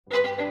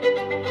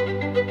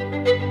The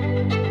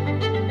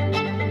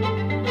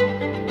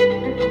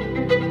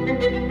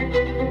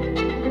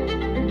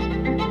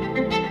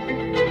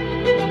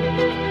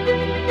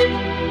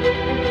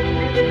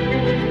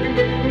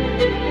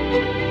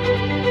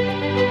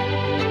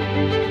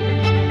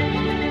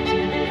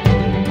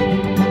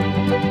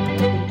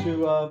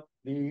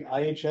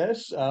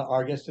IHS.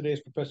 Our guest today is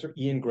Professor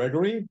Ian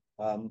Gregory.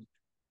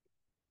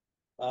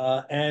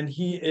 And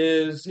he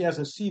has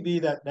a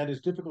CV that is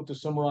difficult to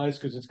summarize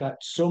because it's got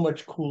so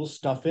much cool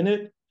stuff in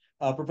it.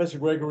 Professor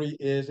Gregory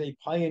is a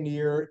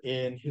pioneer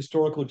in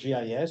historical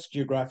GIS,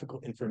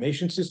 geographical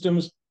information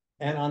systems.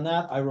 And on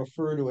that, I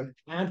refer to an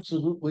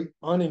absolutely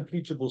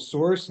unimpeachable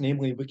source,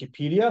 namely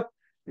Wikipedia,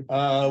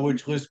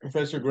 which lists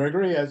Professor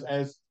Gregory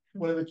as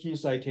one of the key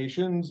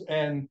citations.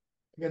 And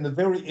again, the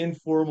very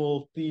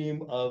informal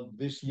theme of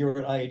this year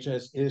at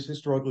IHS is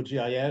historical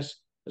GIS.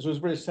 So it was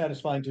very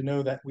satisfying to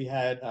know that we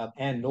had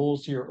Ann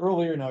Knowles here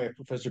earlier. Now we have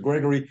Professor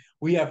Gregory.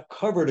 We have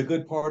covered a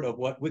good part of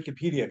what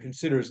Wikipedia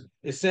considers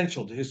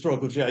essential to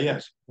historical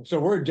GIS. So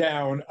we're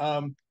down.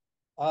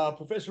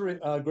 Professor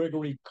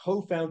Gregory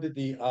co-founded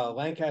the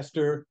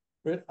Lancaster.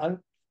 I'm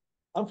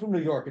from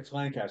New York. It's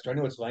Lancaster. I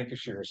know it's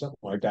Lancashire or something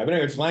like that. But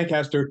anyway, it's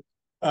Lancaster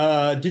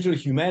Digital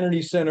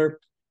Humanities Center,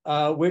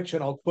 which,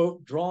 and I'll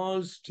quote,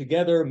 draws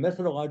together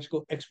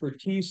methodological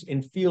expertise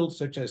in fields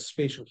such as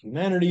spatial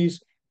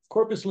humanities,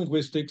 corpus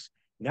linguistics,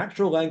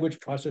 natural language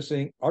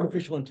processing,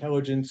 artificial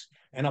intelligence,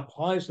 and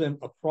applies them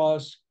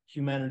across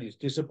humanities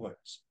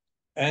disciplines.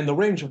 And the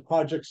range of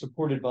projects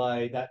supported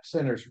by that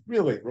center is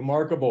really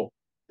remarkable.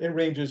 It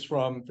ranges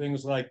from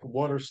things like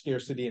water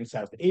scarcity in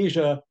South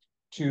Asia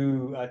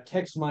to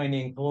text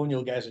mining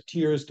colonial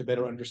gazetteers to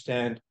better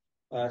understand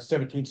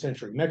 17th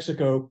century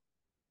Mexico.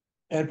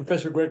 And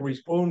Professor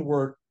Gregory's own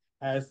work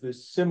has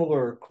this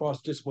similar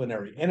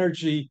cross-disciplinary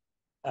energy.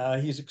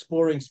 He's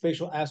exploring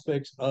spatial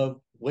aspects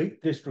of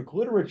late district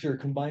literature,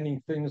 combining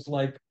things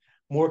like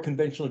more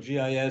conventional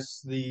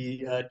GIS,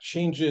 the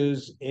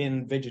changes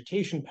in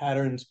vegetation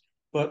patterns,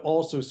 but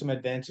also some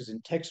advances in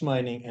text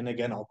mining. And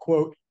again, I'll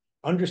quote,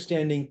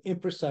 understanding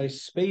imprecise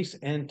space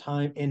and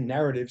time in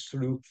narratives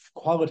through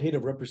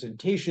qualitative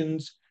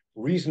representations,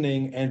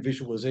 reasoning, and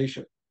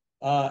visualization.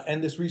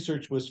 And this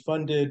research was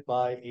funded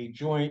by a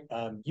joint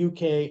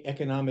UK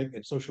Economic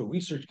and Social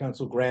Research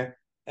Council grant,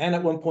 and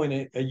at one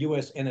point a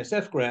US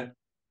NSF grant.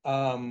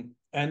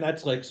 And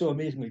that's like so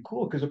amazingly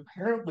cool because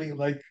apparently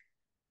like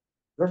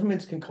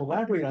governments can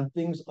collaborate on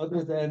things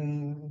other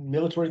than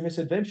military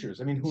misadventures.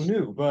 I mean, who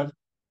knew? But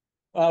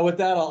with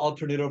that, I'll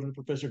turn it over to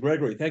Professor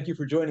Gregory. Thank you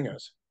for joining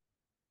us.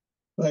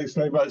 Thanks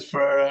very much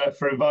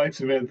for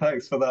inviting me, and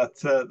thanks for that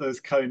those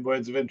kind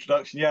words of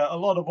introduction. Yeah, a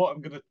lot of what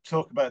I'm going to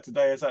talk about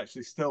today is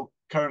actually still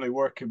currently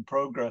work in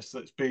progress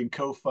that's being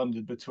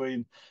co-funded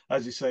between,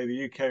 as you say,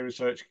 the UK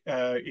Research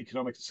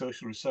Economic and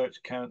Social Research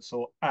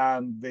Council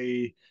and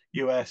the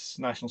US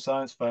National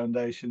Science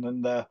Foundation,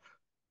 and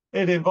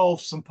it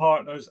involves some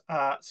partners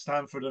at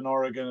Stanford and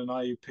Oregon and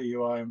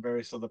IUPUI and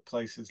various other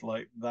places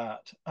like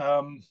that.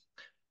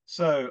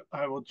 So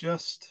I will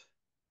just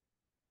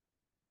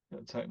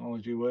get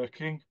technology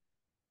working.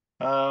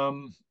 There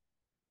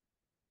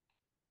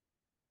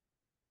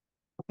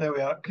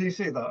we are. Can you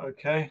see that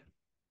okay?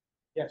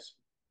 Yes.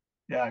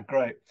 Yeah,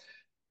 great.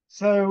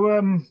 So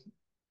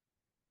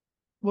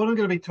what I'm going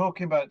to be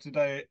talking about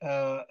today,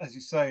 as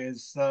you say,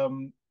 is a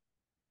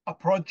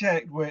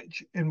project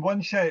which in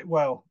one shape,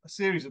 well, a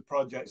series of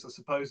projects, I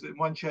suppose, that in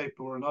one shape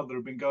or another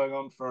have been going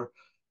on for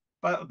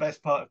about the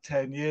best part of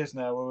 10 years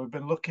now, where we've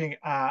been looking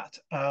at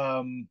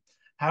how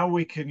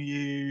we can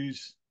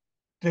use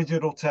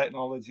digital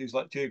technologies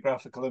like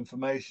geographical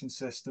information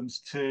systems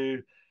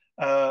to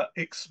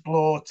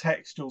explore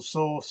textual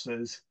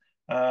sources.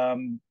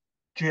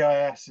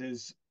 GIS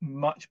is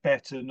much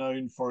better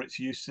known for its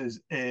uses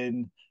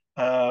in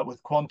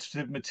with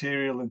quantitative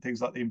material and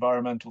things like the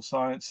environmental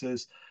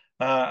sciences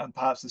and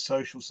perhaps the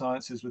social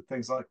sciences with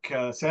things like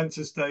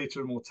census data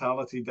and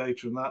mortality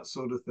data and that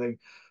sort of thing.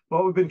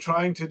 What we've been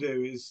trying to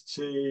do is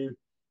to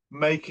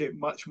make it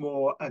much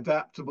more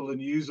adaptable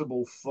and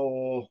usable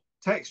for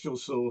textual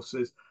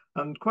sources.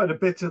 And quite a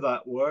bit of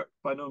that work,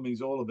 by no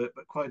means all of it,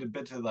 but quite a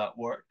bit of that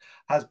work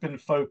has been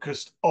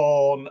focused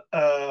on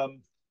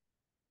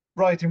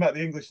writing about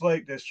the English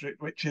Lake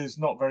District, which is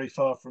not very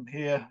far from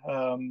here,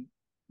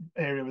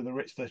 area with a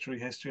rich literary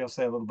history. I'll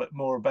say a little bit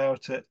more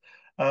about it,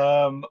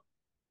 on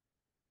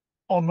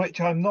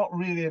which I'm not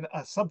really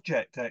a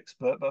subject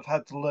expert, but I've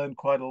had to learn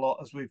quite a lot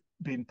as we've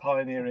been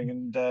pioneering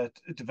and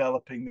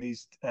developing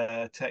these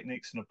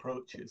techniques and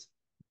approaches.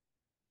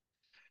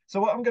 So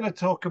what I'm going to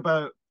talk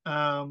about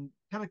kind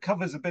of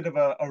covers a bit of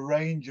a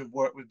range of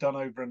work we've done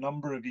over a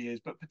number of years,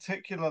 but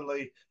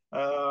particularly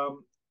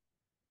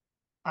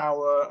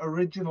our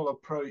original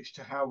approach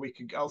to how we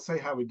could, I'll say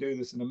how we do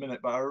this in a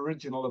minute, but our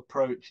original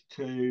approach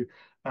to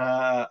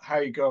how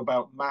you go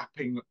about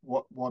mapping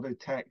what a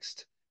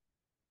text,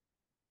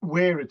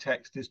 where a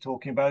text is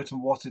talking about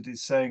and what it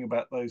is saying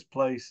about those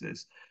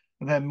places.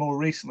 And then more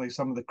recently,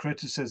 some of the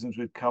criticisms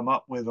we've come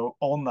up with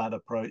on that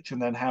approach,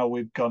 and then how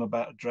we've gone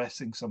about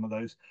addressing some of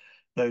those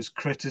those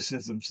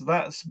criticisms. So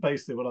that's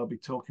basically what I'll be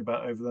talking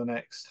about over the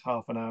next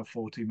half an hour,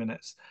 40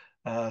 minutes,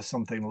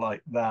 something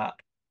like that.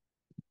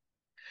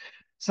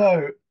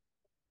 So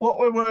what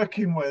we're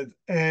working with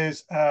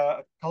is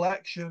a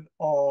collection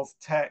of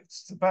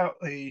texts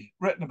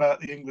written about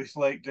the English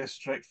Lake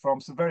District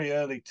from some very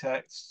early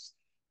texts,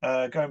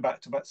 going back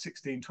to about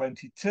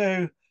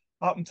 1622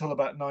 up until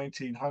about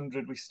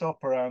 1900. We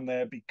stop around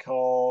there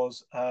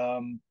because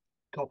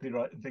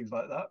copyright and things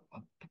like that,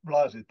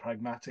 largely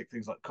pragmatic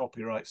things like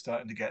copyright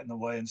starting to get in the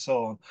way and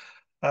so on.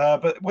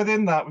 But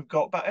within that, we've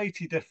got about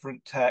 80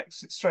 different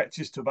texts. It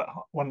stretches to about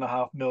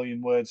 1.5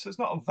 million words. So it's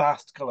not a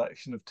vast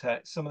collection of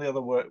text. Some of the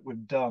other work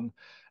we've done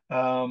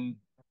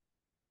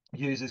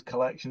uses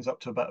collections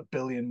up to about 1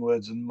 billion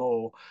words and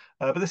more.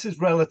 But this is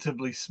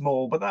relatively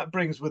small, but that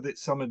brings with it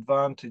some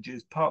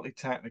advantages, partly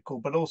technical,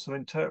 but also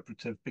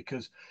interpretive,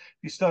 because if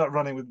you start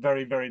running with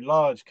very, very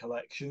large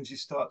collections, you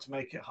start to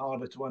make it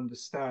harder to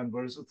understand.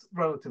 Whereas with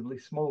relatively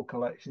small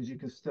collections, you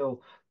can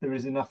still, there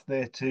is enough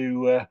there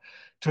to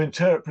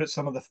interpret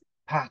some of the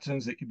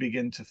patterns that you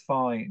begin to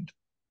find.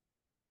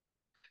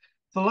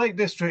 The Lake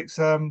District's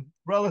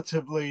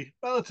relatively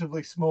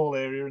small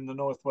area in the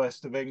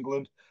northwest of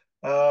England.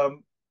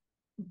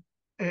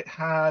 It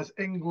has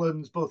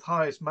England's both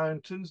highest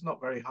mountains,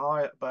 not very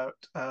high, at about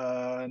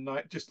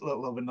just a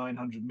little over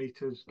 900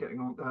 meters, getting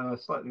on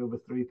slightly over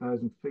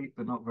 3,000 feet,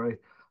 but not very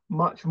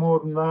much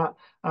more than that.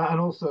 And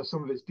also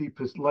some of its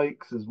deepest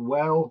lakes as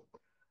well.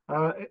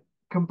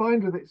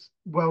 Combined with its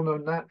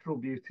well-known natural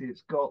beauty,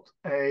 it's got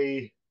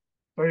a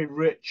very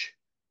rich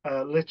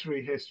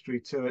literary history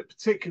to it,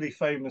 particularly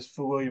famous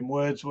for William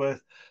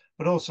Wordsworth,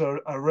 but also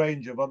a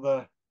range of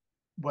other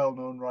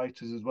well-known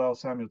writers as well.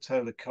 Samuel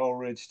Taylor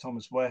Coleridge,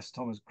 Thomas West,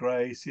 Thomas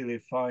Gray, Celia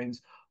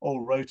Fiennes all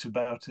wrote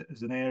about it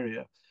as an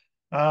area.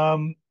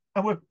 And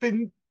we've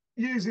been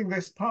using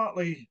this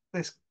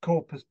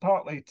corpus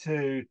partly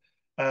to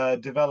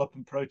develop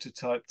and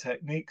prototype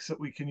techniques that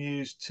we can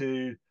use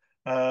to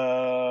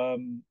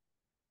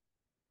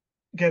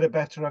get a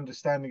better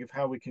understanding of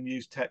how we can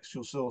use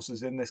textual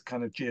sources in this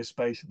kind of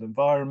geospatial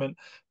environment,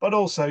 but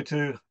also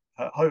to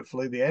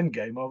hopefully the end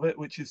game of it,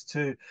 which is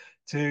to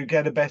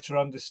get a better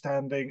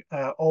understanding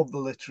of the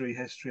literary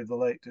history of the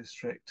Lake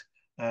District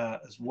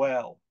as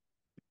well.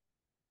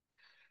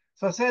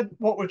 So I said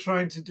what we're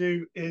trying to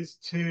do is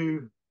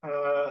the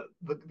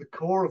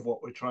core of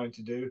what we're trying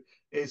to do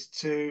is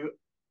to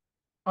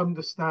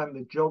understand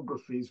the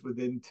geographies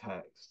within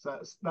text.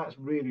 That's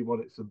really what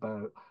it's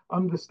about,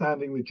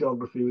 understanding the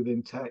geography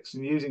within text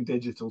and using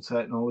digital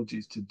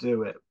technologies to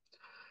do it.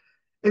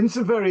 In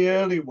some very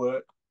early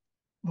work,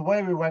 the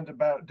way we went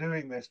about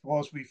doing this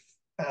was we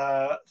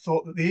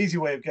thought that the easy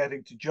way of getting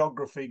at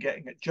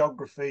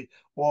geography,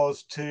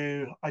 was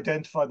to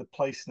identify the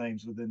place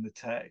names within the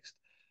text.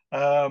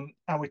 And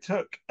we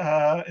took,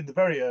 in the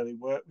very early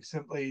work, we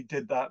simply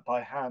did that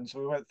by hand. So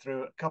we went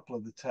through a couple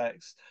of the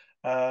texts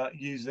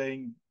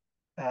using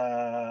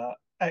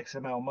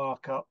XML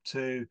markup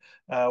to,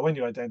 when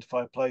you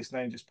identify a place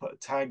name, just put a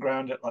tag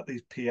around it, like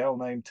these PL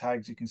name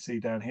tags you can see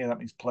down here. That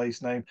means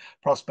place name.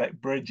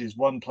 Prospect Bridge is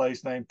one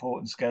place name.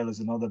 Portinscale is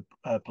another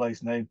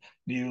place name.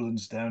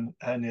 Newlands down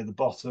near the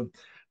bottom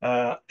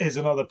is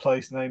another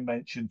place name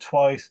mentioned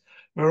twice.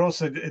 We're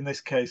also, in this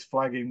case,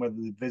 flagging whether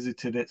they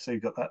visited it. So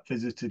you've got that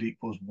visited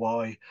equals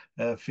Y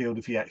field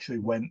if he actually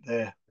went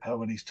there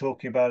when he's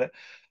talking about it.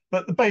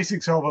 But the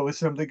basics of it was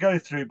simply go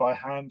through by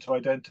hand to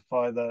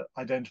identify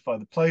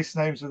the place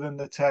names within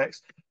the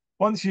text.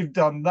 Once you've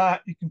done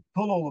that, you can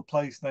pull all the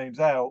place names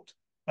out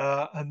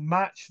and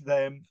match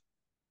them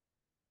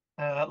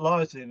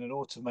largely in an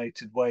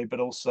automated way, but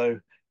also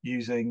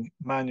using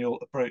manual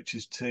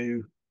approaches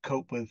to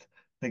cope with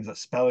things like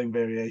spelling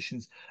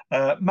variations.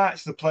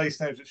 Match the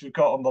place names which we've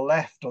got on the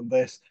left on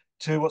this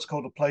to what's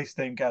called a place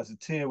name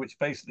gazetteer, which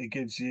basically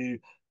gives you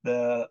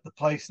the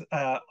place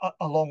a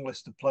long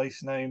list of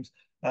place names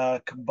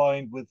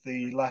combined with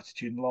the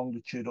latitude and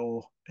longitude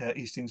or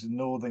eastings and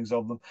northings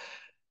of them.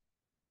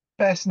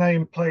 Best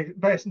known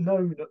place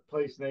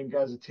name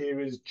gazetteer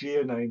is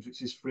GeoNames,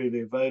 which is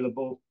freely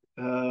available.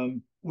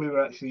 We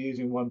were actually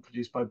using one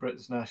produced by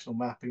Britain's National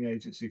Mapping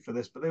Agency for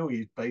this, but they all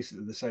use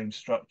basically the same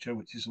structure,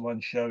 which is the one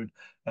shown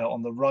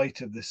on the right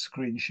of this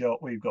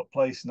screenshot, where you've got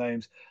place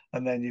names,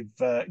 and then you've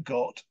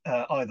got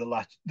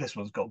this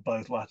one's got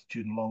both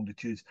latitude and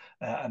longitudes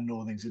and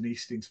northings and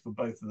eastings for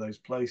both of those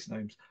place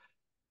names.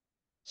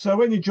 So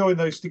when you join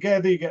those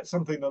together, you get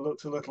something that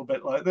looks a little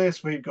bit like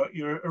this, where you've got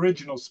your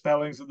original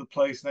spellings of the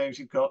place names,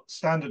 you've got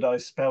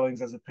standardized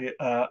spellings as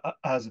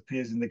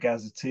appears in the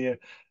gazetteer,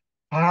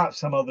 perhaps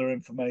some other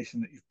information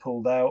that you've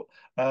pulled out,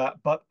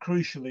 but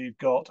crucially, you've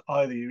got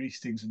either your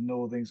eastings and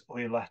northings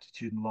or your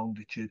latitude and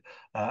longitude,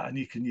 and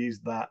you can use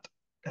that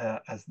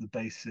as the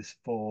basis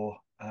for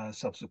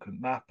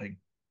subsequent mapping.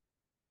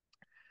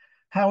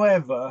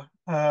 However,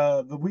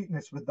 the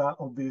weakness with that,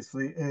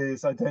 obviously,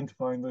 is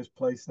identifying those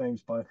place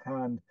names by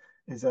hand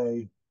is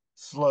a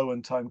slow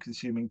and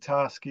time-consuming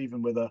task,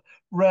 even with a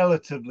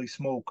relatively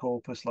small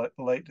corpus like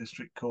the Lake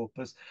District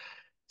corpus.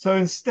 So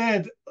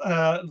instead,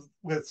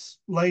 with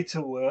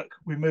later work,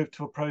 we moved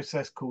to a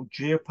process called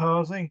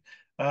geoparsing,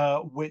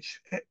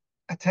 which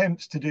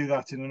attempts to do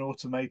that in an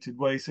automated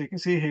way. So you can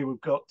see here we've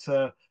got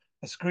a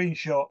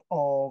screenshot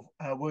of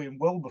William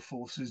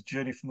Wilberforce's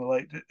journey from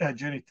the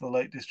journey to the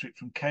Lake District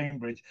from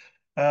Cambridge.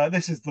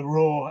 This is the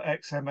raw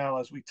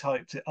XML as we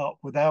typed it up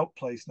without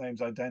place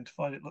names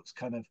identified. It looks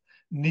kind of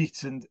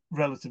neat and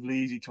relatively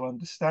easy to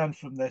understand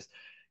from this.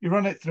 You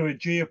run it through a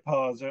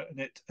geoparser, and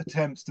it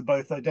attempts to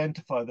both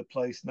identify the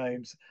place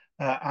names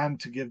and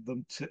to give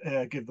them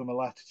a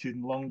latitude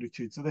and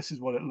longitude. So this is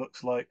what it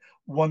looks like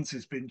once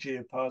it's been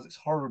geoparsed. It's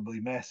horribly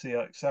messy,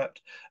 I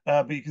accept,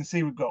 but you can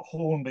see we've got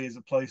Hornby as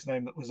a place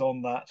name that was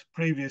on that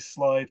previous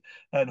slide,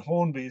 and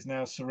Hornby is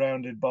now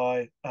surrounded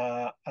by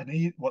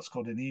what's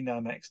called an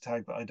eNAMEX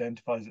tag that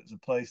identifies it as a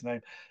place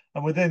name,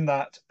 and within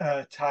that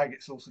tag,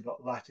 it's also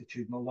got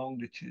latitude and a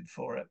longitude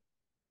for it.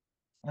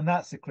 And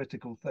that's the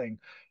critical thing,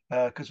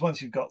 because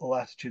once you've got the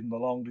latitude and the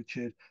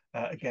longitude,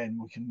 again,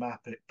 we can map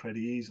it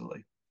pretty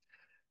easily.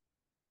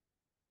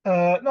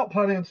 Not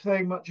planning on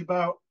saying much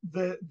about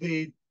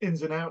the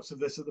ins and outs of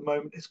this at the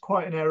moment. It's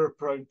quite an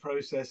error-prone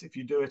process if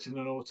you do it in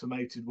an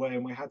automated way,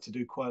 and we had to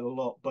do quite a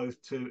lot,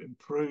 both to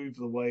improve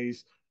the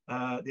ways,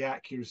 the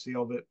accuracy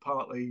of it,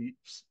 partly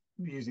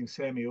using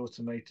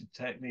semi-automated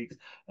techniques,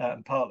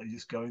 and partly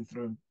just going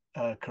through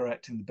and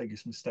correcting the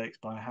biggest mistakes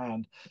by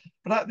hand.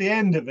 But at the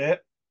end of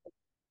it,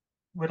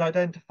 we'd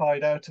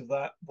identified out of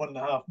that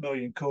 1.5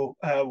 million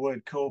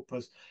word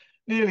corpus,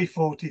 nearly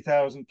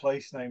 40,000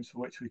 place names for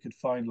which we could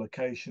find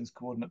locations,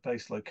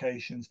 coordinate-based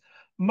locations,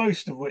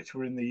 most of which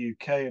were in the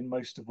UK and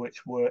most of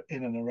which were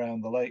in and around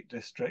the Lake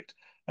District.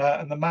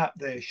 And the map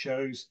there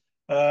shows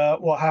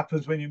what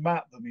happens when you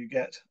map them. You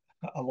get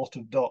a lot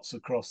of dots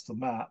across the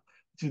map,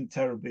 which isn't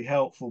terribly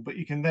helpful, but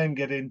you can then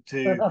get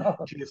into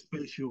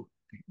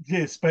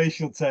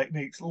geospatial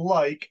techniques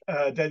like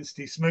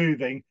density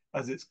smoothing,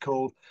 as it's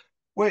called,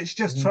 which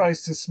just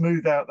tries to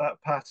smooth out that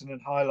pattern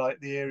and highlight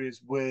the areas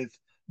with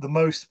the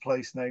most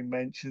place name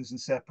mentions and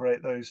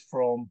separate those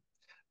from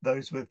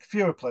those with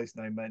fewer place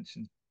name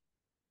mentions.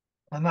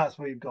 And that's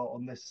what you've got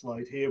on this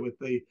slide here, with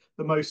the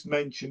most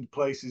mentioned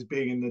places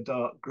being in the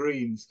dark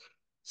greens.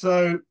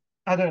 So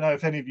I don't know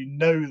if any of you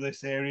know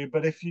this area,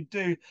 but if you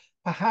do,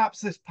 perhaps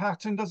this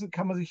pattern doesn't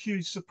come as a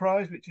huge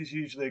surprise, which is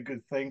usually a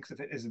good thing, because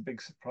if it is a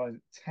big surprise,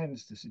 it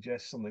tends to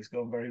suggest something's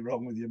gone very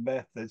wrong with your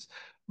methods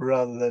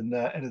rather than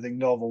anything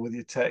novel with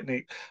your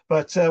technique.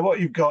 But what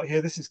you've got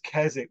here, this is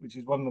Keswick, which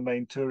is one of the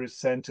main tourist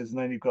centres, and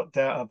then you've got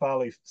a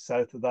valley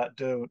south of that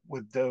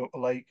with a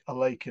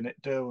lake in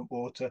it,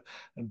 Derwentwater,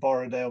 and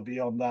Borrowdale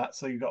beyond that.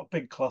 So you've got a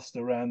big cluster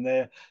around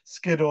there.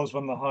 Skiddaw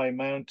one of the high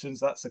mountains,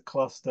 that's a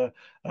cluster.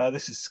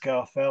 This is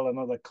Scafell,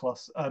 another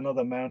cluster,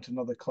 another mountain,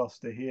 another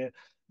cluster here.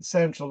 The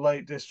Central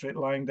Lake District,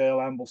 Langdale,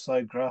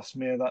 Ambleside,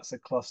 Grasmere, that's a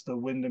cluster.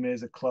 Windermere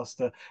is a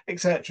cluster,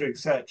 etc.,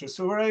 etc.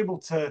 So we're able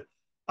to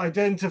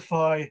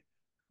identify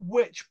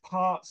which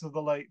parts of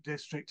the Lake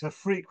District are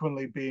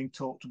frequently being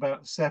talked about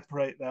and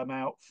separate them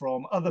out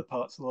from other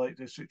parts of the Lake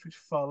District, which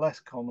are far less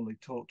commonly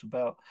talked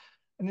about.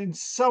 And in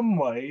some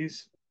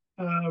ways,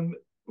 one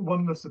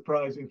of the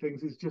surprising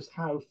things is just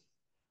how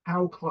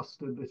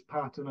clustered this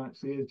pattern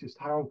actually is, just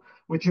how,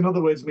 which in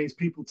other words means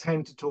people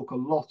tend to talk a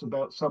lot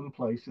about some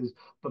places,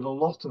 but a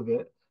lot of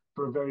it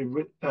for a very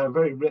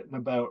written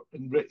about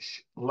and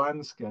rich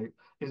landscape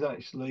is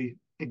actually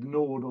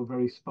ignored or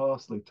very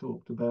sparsely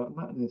talked about. And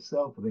that in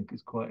itself, I think,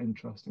 is quite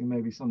interesting,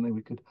 maybe something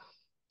we could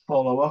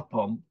follow up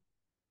on.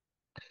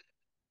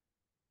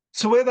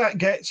 So where that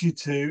gets you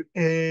to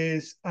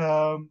is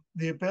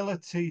the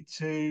ability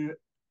to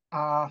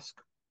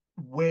ask,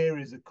 where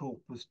is a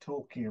corpus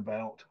talking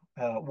about?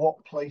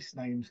 What place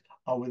names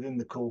are within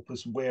the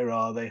corpus? Where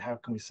are they? How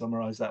can we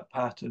summarize that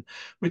pattern?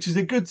 Which is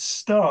a good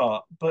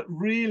start, but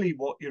really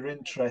what you're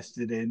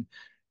interested in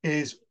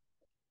is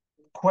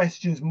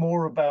questions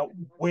more about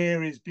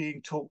where is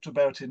being talked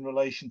about in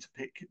relation to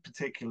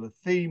particular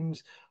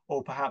themes,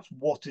 or perhaps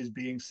what is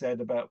being said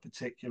about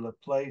particular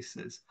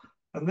places.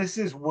 And this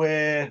is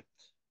where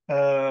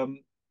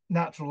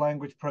natural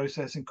language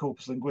processing,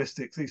 corpus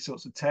linguistics, these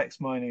sorts of text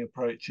mining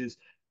approaches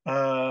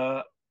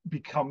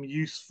become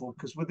useful,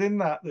 because within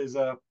that there's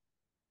a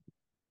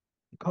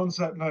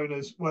concept known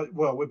as,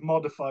 well, we've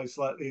modified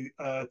slightly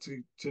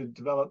to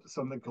develop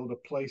something called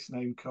a place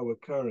name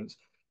co-occurrence,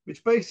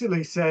 which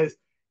basically says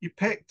you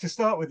pick, to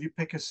start with, you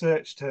pick a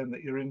search term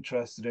that you're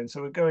interested in.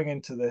 So we're going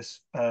into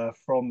this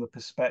from the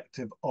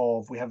perspective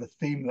of, we have a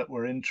theme that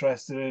we're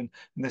interested in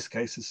this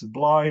case, the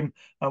sublime,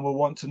 and we'll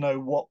want to know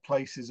what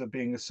places are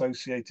being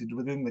associated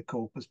within the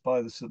corpus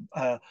by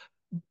the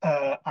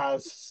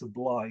as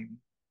sublime.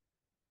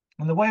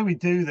 And the way we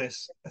do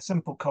this, a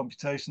simple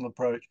computational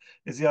approach,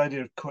 is the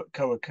idea of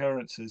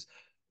co-occurrences,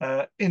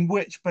 in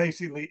which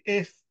basically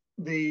if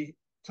the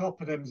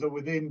toponyms are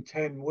within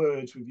 10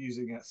 words, with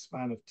using a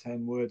span of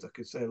 10 words, I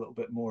could say a little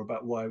bit more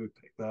about why we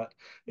picked that,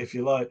 if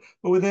you like,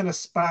 but within a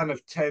span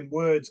of 10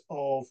 words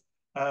of,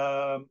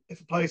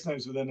 if a place name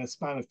is within a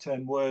span of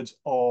 10 words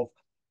of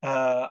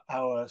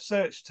our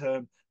search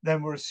term,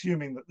 then we're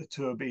assuming that the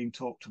two are being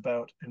talked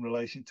about in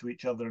relation to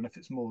each other. And if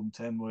it's more than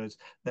 10 words,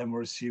 then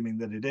we're assuming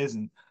that it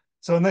isn't.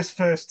 So in this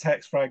first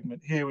text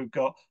fragment here, we've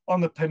got on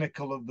the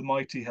pinnacle of the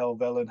mighty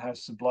Helvellyn, how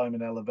sublime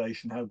an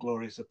elevation, how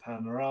glorious a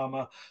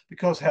panorama.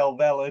 Because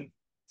Helvellyn,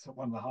 so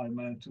one of the high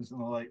mountains in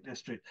the Lake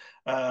District,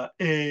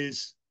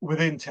 is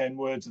within 10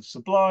 words of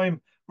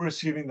sublime, we're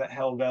assuming that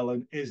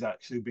Helvellyn is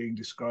actually being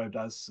described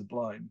as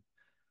sublime.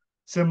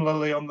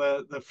 Similarly, on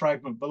the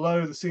fragment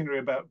below, the scenery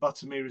about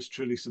Buttermere is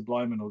truly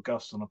sublime and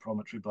august on a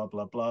promontory, blah,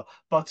 blah, blah.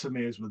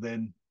 Buttermere is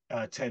within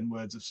 10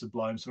 words of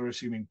sublime, so we're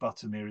assuming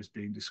Buttermere is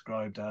being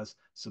described as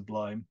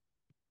sublime.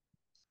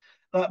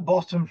 That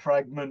bottom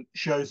fragment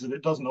shows that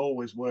it doesn't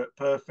always work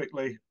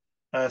perfectly,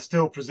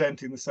 still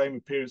presenting the same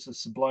appearance of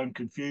sublime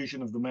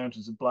confusion of the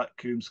mountains of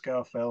Blackcombe,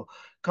 Scafell,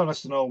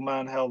 Coniston Old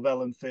Man,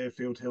 Helvellyn,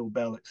 Fairfield,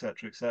 Hillbell,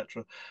 etc.,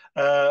 etc.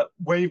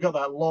 Where you've got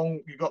that long,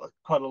 you've got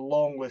quite a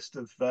long list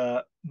of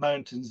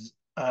mountains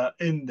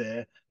in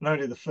there, and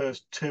only the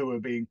first two are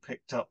being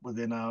picked up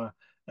within our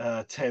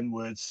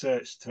 10-word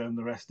search term.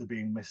 The rest are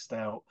being missed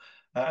out.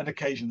 And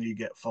occasionally you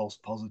get false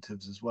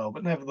positives as well.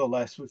 But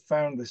nevertheless, we've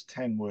found this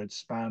 10-word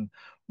span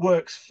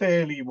works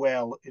fairly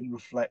well in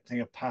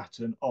reflecting a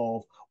pattern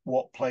of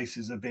what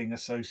places are being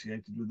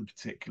associated with a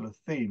particular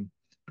theme.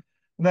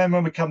 And then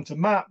when we come to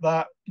map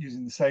that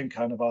using the same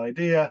kind of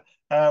idea,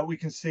 we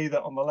can see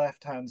that on the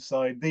left-hand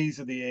side, these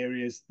are the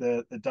areas,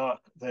 the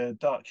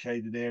dark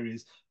shaded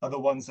areas are the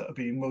ones that are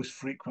being most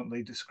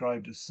frequently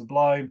described as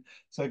sublime.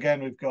 So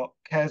again, we've got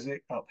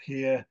Keswick up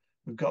here.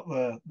 We've got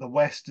the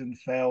western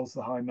fells,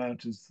 the high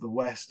mountains to the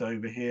west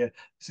over here.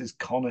 This is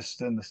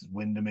Coniston, this is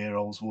Windermere,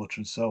 Ullswater,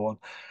 and so on.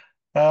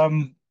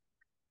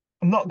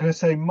 I'm not going to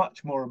say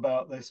much more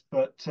about this,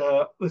 but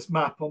this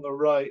map on the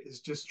right is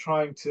just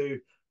trying to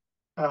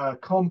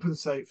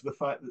compensate for the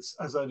fact that,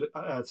 as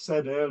I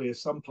said earlier,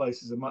 some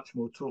places are much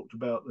more talked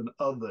about than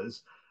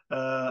others.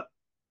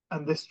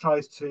 And this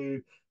tries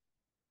to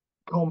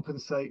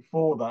compensate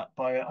for that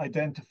by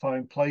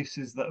identifying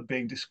places that are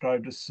being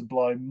described as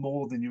sublime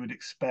more than you would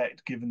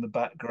expect given the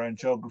background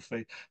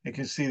geography. You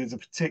can see there's a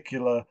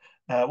particular,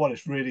 what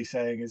it's really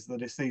saying is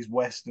that it's these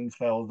western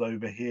fells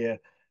over here,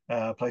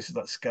 places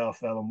like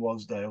Scafell and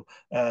Wasdale,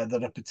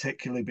 that are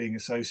particularly being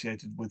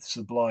associated with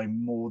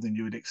sublime more than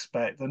you would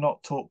expect. They're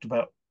not talked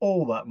about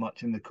all that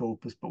much in the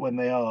corpus, but when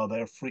they are,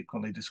 they're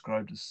frequently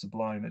described as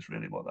sublime, is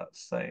really what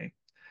that's saying.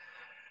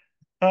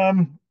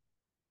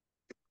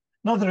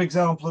 Another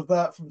example of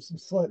that from some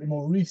slightly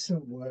more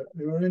recent work,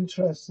 we were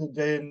interested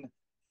in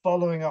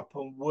following up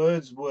on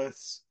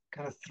Wordsworth's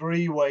kind of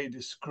three-way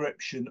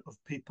description of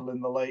people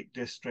in the Lake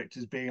District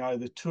as being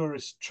either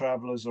tourist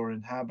travellers or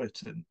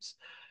inhabitants.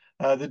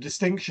 The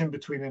distinction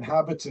between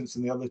inhabitants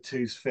and the other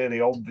two is fairly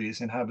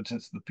obvious.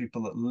 Inhabitants are the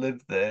people that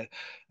live there.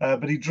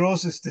 But he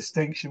draws this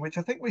distinction, which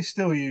I think we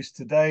still use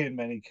today in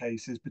many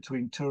cases,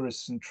 between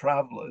tourists and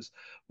travellers,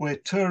 where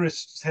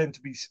tourists tend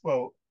to be,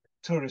 well,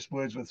 tourist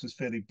Wordsworth was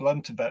fairly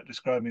blunt about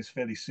describing as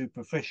fairly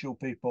superficial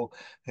people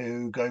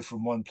who go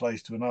from one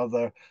place to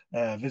another,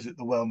 visit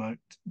the well-known,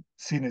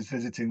 seen as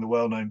visiting the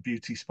well-known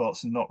beauty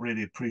spots and not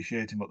really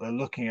appreciating what they're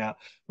looking at.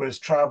 Whereas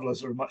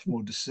travellers are a much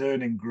more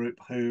discerning group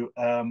who,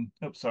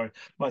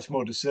 much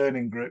more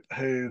discerning group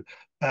who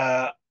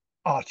are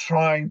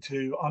trying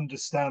to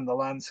understand the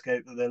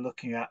landscape that they're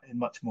looking at in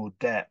much more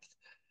depth.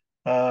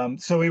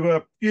 So we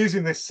were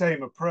using this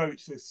same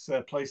approach, this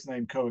place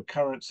name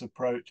co-occurrence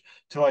approach,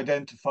 to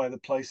identify the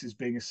places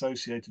being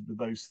associated with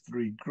those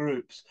three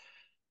groups.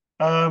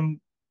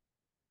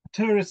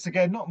 Tourists,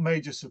 again, not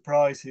major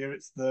surprise here.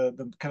 It's the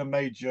kind of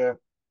major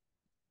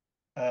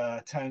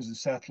towns and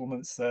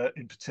settlements,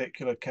 in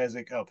particular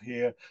Keswick up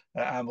here,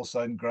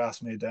 Ambleside and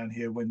Grasmere down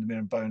here, Windermere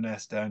and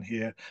Bowness down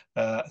here,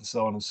 and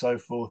so on and so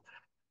forth.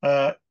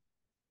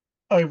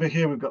 Over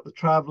here, we've got the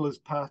travellers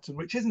pattern,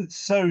 which isn't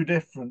so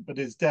different, but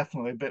is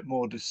definitely a bit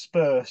more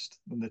dispersed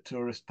than the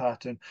tourist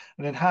pattern.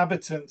 And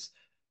inhabitants,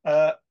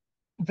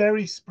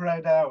 very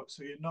spread out,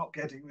 so you're not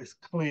getting this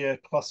clear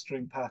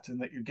clustering pattern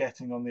that you're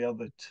getting on the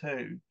other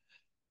two.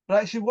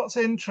 But actually, what's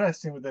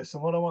interesting with this,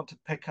 and what I want to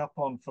pick up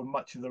on for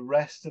much of the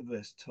rest of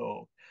this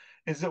talk,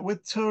 is that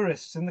with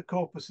tourists in the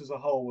corpus as a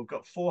whole, we've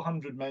got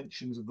 400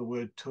 mentions of the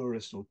word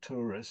tourist or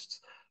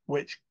tourists,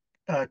 which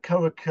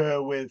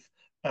co-occur with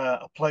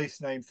a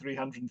place name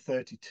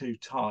 332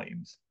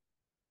 times.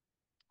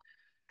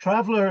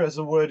 Traveller as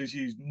a word is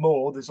used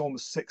more. There's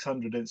almost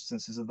 600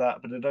 instances of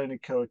that, but it only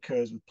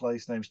co-occurs with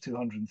place names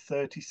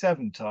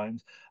 237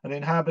 times. And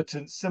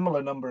inhabitants,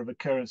 similar number of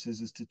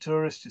occurrences as to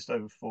tourists, just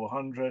over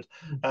 400,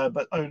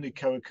 but only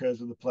co-occurs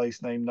with the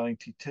place name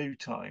 92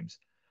 times.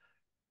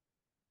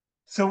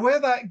 So where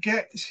that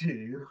gets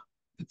you,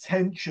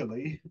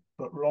 potentially,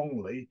 but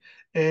wrongly,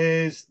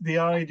 is the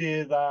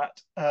idea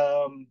that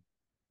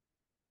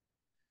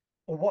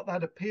or what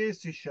that appears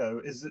to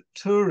show is that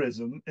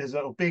tourism is,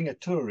 or being a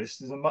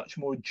tourist, is a much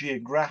more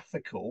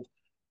geographical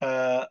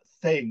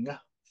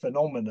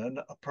phenomenon,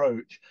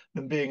 approach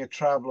than being a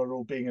traveller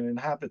or being an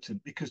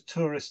inhabitant, because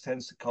tourist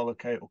tends to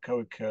collocate or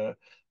co-occur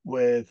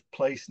with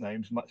place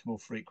names much more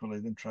frequently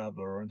than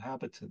traveller or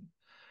inhabitant.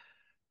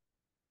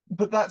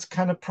 but that's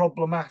kind of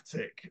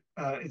problematic.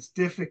 It's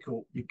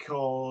difficult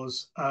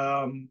because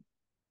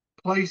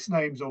place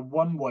names are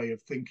one way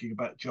of thinking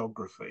about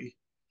geography,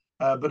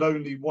 but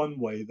only one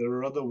way. There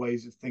are other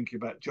ways of thinking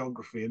about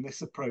geography, and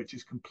this approach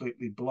is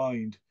completely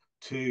blind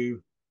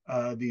to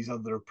these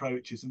other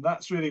approaches. And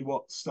that's really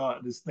what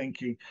started us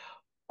thinking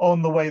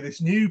on the way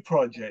this new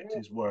project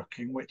is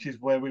working, which is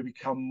where we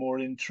become more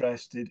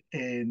interested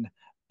in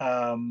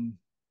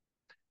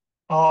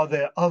are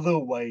there other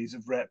ways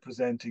of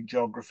representing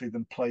geography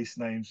than place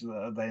names that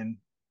are then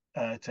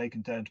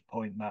taken down to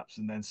point maps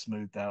and then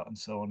smoothed out and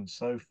so on and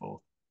so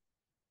forth.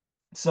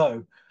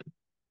 So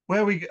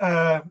where we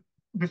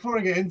before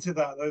I get into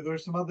that though, there are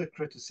some other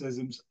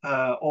criticisms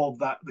of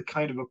that, the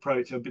kind of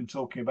approach I've been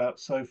talking about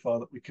so far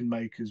that we can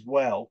make as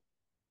well.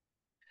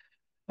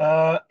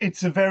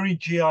 It's a very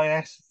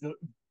GIS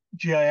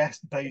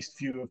based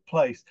view of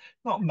place.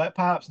 Not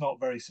perhaps not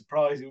very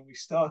surprising. When we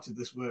started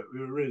this work, we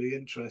were really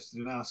interested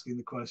in asking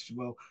the question,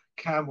 well,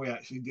 can we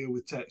actually deal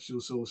with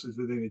textual sources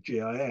within a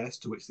GIS?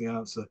 To which the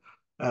answer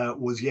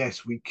was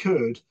yes, we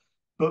could.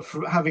 But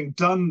for having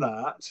done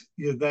that,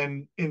 you're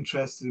then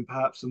interested in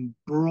perhaps some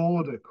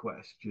broader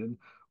question,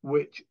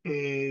 which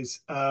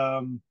is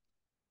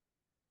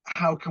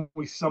how can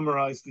we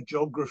summarize the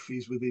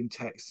geographies within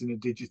text in a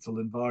digital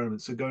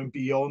environment? So going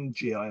beyond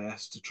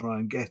GIS to try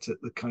and get at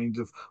the kind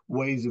of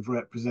ways of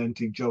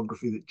representing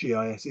geography that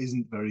GIS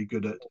isn't very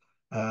good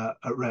at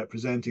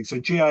representing. So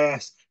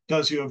GIS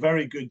does you a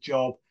very good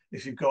job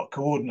if you've got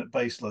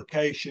coordinate-based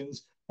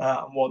locations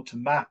and want to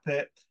map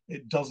it.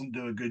 It doesn't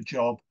do a good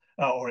job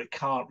or it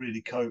can't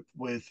really cope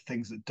with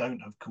things that don't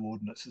have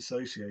coordinates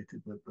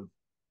associated with them.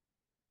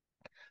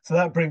 So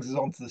that brings us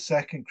on to the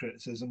second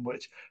criticism,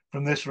 which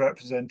from this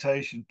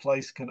representation,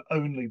 place can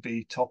only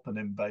be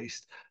toponym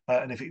based.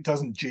 And if it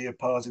doesn't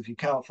geoparse, if you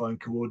can't find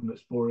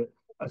coordinates for it,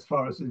 as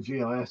far as the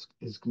GIS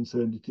is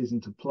concerned, it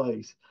isn't a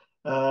place.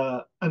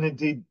 And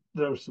indeed,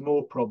 there are some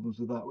more problems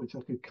with that, which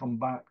I could come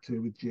back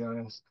to with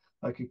GIS.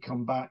 I could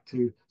come back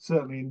to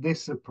certainly in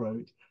this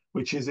approach,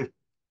 which is if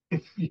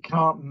you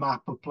can't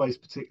map a place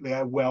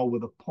particularly well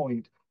with a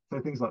point, so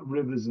things like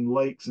rivers and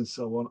lakes and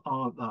so on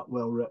aren't that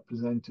well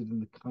represented in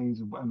the kinds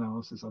of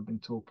analysis I've been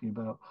talking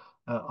about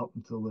up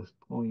until this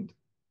point.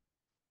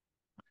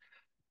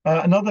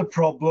 Another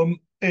problem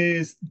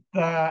is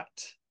that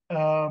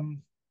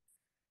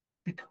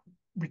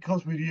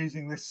because we're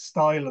using this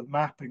style of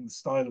mapping, the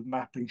style of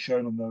mapping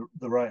shown on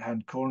the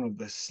right-hand corner of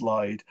this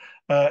slide,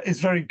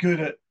 is very good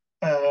at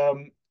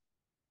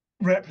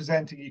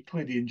representing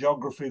Euclidean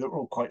geography that we're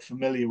all quite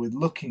familiar with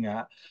looking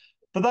at.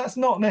 But that's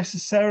not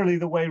necessarily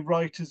the way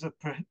writers are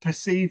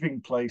perceiving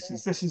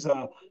places. This is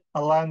a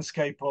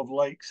landscape of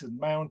lakes and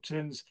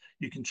mountains.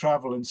 You can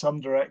travel in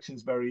some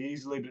directions very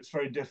easily, but it's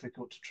very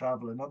difficult to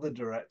travel in other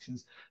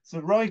directions. So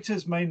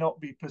writers may not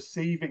be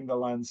perceiving the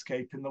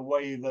landscape in the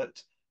way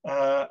that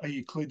a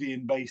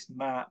Euclidean-based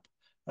map,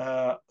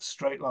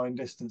 straight line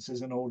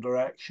distances in all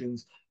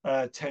directions,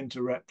 tend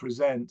to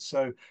represent.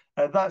 So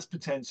that's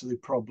potentially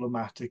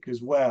problematic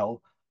as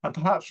well. And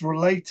perhaps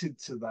related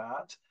to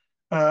that,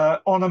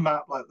 on a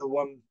map like the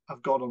one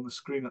I've got on the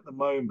screen at the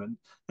moment,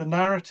 the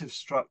narrative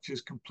structure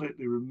is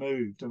completely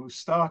removed. And we've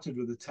started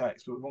with the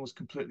text, but we've almost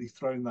completely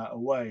thrown that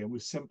away. And we're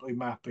simply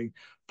mapping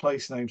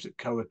place names that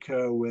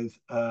co-occur with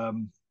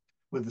the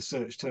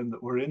search term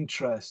that we're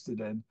interested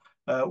in,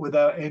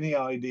 without any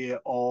idea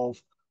of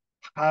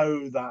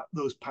how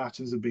those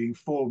patterns are being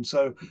formed.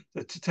 So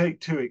to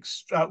take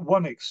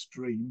one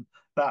extreme,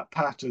 that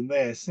pattern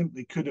there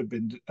simply could have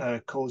been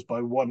caused by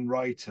one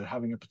writer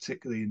having a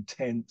particularly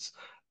intense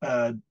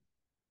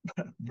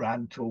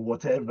rant or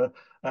whatever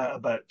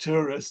about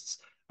tourists,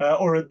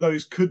 or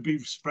those could be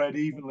spread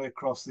evenly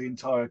across the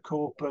entire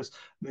corpus.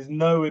 There's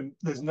no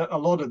a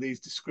lot of these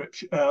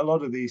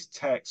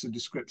texts are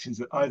descriptions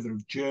that either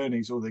of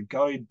journeys or they're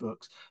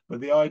guidebooks, but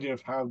the idea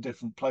of how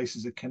different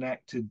places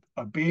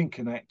are being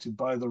connected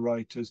by the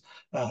writers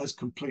has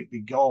completely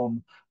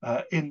gone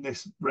in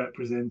this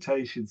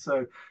representation.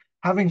 So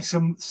having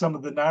some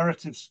of the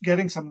narratives,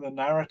 getting some of the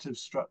narrative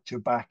structure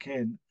back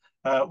in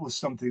was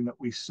something that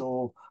we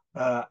saw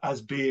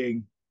as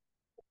being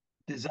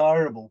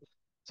desirable.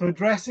 So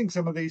addressing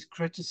some of these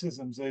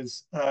criticisms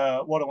is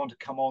what I want to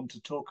come on to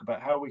talk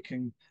about, how we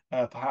can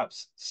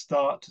perhaps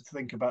start to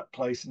think about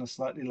place in a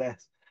slightly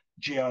less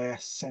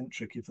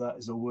GIS-centric, if that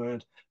is a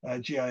word,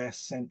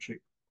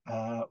 GIS-centric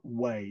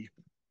way.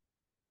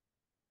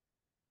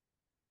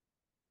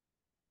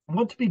 I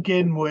want to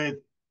begin with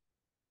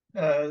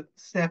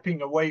stepping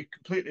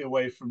completely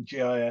away from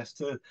GIS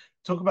to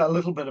talk about a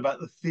little bit about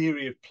the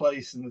theory of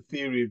place and the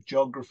theory of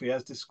geography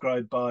as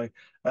described by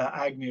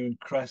Agnew and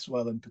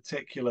Cresswell in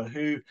particular,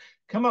 who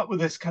come up with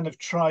this kind of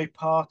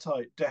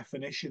tripartite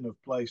definition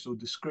of place or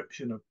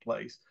description of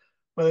place,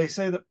 where they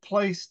say that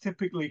place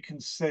typically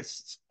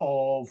consists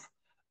of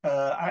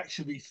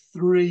actually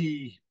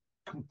three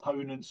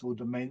components or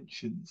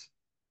dimensions.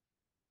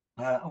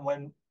 And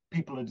when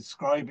people are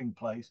describing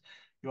place,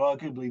 you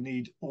arguably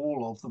need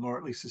all of them, or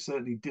at least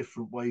certainly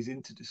different ways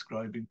into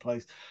describing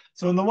place.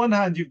 So on the one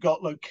hand, you've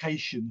got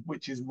location,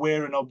 which is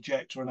where an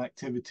object or an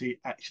activity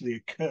actually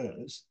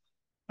occurs.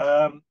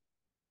 Um,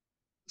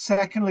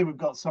 Secondly, we've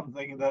got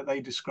something that they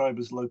describe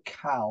as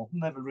locale.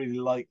 Never really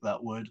like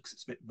that word because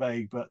it's a bit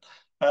vague, but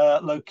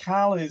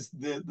locale is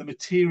the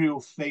material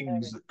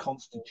things that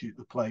constitute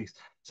the place.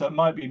 So it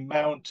might be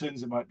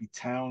mountains, it might be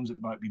towns,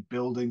 it might be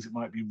buildings, it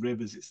might be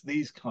rivers. It's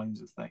these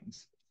kinds of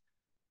things.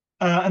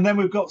 And then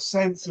we've got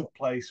sense of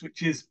place,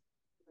 which is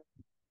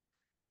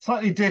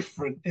slightly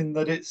different in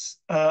that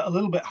it's a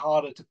little bit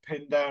harder to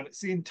pin down.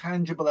 It's the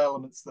intangible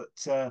elements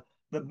that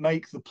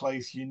make the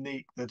place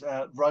unique.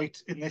 That right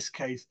in this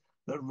case,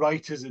 that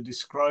writers are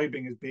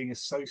describing as being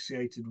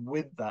associated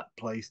with that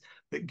place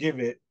that give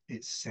it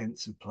its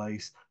sense of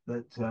place.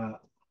 That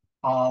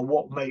are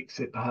what makes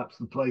it perhaps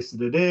the place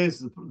that it is.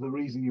 The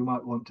reason you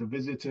might want to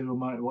visit it or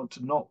might want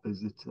to not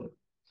visit it.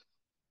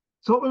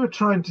 So what we were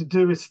trying to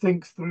do is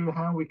think through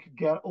how we could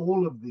get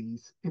all of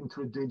these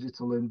into a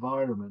digital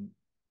environment.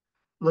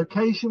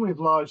 Location, we've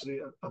largely,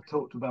 I've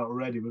talked about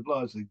already, we've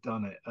largely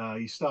done it.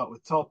 You start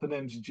with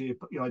toponyms, you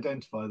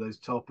identify those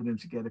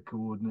toponyms, you get a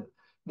coordinate.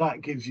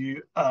 That gives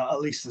you at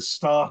least a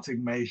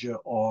starting measure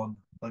on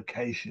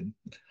location.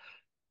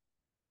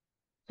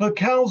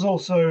 Locale's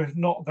also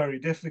not very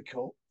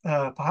difficult,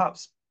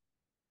 perhaps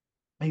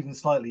even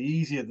slightly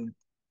easier than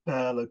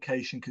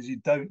location because you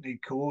don't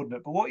need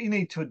coordinate. But what you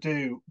need to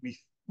do,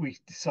 we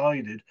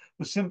decided,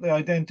 was simply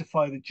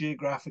identify the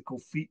geographical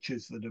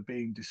features that are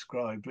being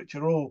described, which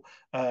are all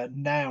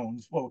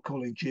nouns, what we're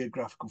calling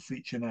geographical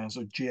feature nouns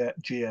or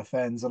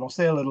GFNs. And I'll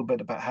say a little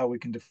bit about how we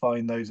can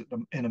define those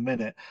in a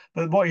minute.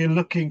 But what you're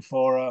looking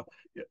for are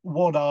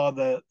what are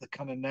the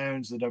kind of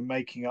nouns that are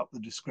making up the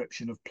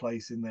description of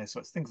place in there. So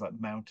it's things like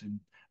mountain,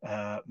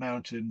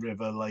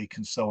 river, lake,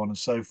 and so on and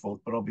so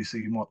forth. But obviously,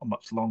 you want a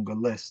much longer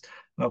list.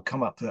 And I'll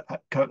come up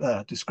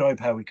to describe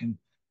how we can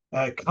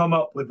come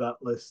up with that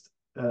list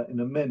in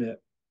a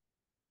minute.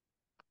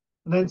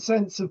 And then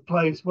sense of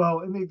place.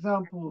 Well, in the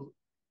example,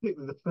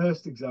 particularly the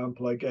first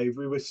example I gave,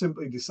 we were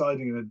simply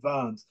deciding in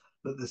advance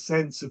that the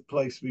sense of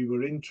place we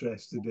were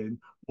interested in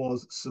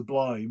was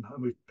sublime,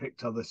 and we've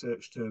picked other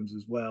search terms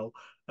as well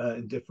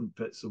in different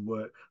bits of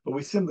work. But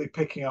we're simply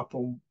picking up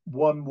on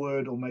one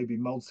word or maybe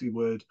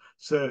multi-word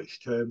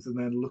search terms and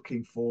then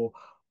looking for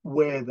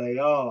where they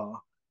are.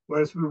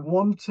 Whereas we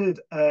wanted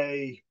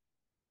a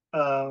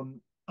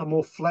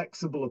more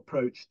flexible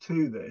approach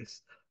to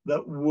this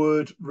that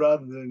would,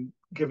 rather than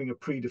giving a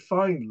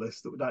predefined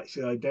list, that would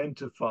actually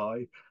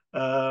identify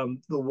the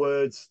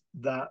words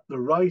that the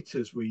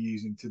writers were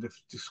using to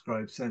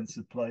describe sense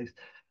of place.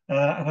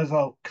 And as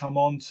I'll come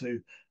on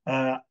to,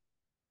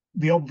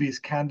 the obvious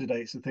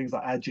candidates are things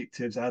like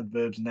adjectives,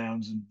 adverbs,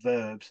 nouns, and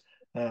verbs.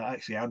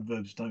 Actually,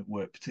 adverbs don't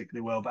work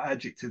particularly well, but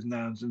adjectives,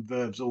 nouns, and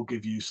verbs all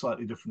give you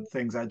slightly different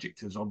things.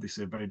 Adjectives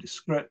obviously are very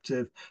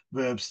descriptive.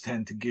 Verbs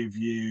tend to give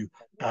you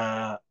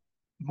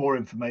more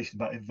information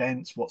about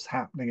events, what's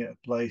happening at a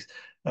place.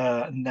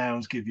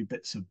 Nouns give you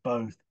bits of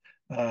both.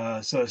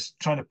 So it's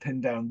trying to pin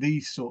down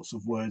these sorts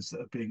of words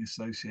that are being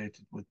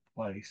associated with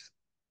place.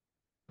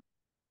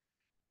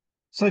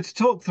 So to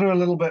talk through a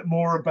little bit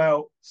more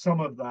about some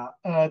of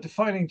that,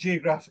 defining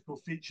geographical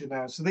feature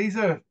now. So these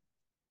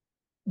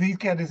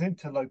get us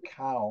into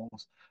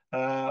locales.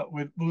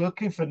 We're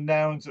looking for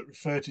nouns that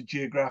refer to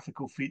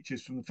geographical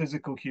features from the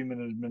physical,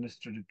 human, and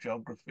administrative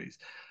geographies.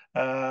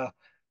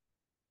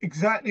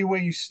 Exactly where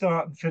you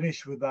start and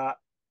finish with that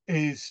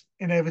is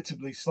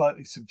inevitably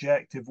slightly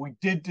subjective. We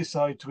did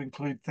decide to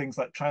include things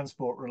like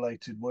transport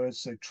related words,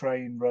 so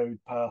train, road,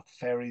 path,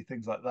 ferry,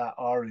 things like that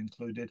are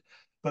included.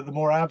 But the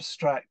more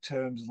abstract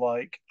terms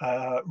like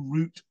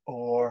route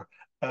or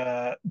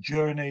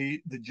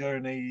journey,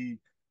 the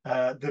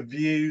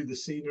view, the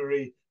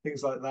scenery,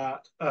 things like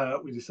that,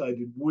 we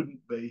decided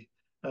wouldn't be.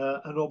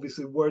 And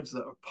obviously words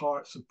that are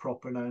parts of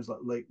proper nouns like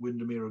lake,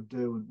 Windermere, or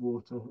Derwent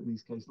water, in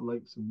these cases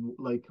lake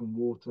and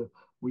water,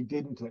 we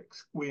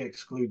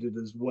excluded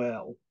as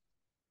well.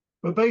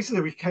 But basically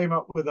we came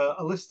up with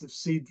a list of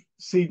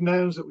seed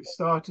nouns that we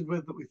started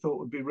with that we thought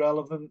would be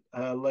relevant.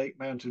 Lake,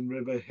 mountain,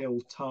 river, hill,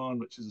 tarn,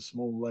 which is a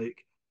small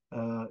lake,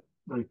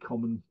 very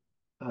common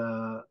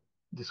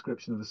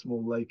description of a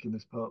small lake in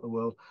this part of the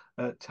world,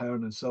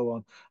 town, and so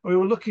on. And we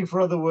were looking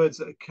for other words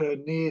that occur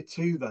near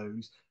to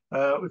those.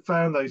 We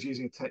found those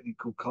using a technique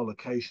called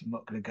collocation. I'm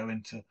not going to go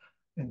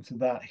into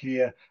that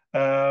here.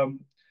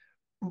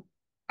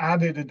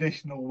 Added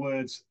additional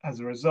words as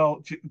a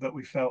result that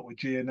we felt were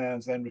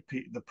geonouns, then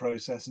repeated the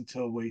process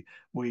until we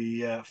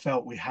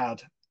felt we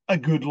had a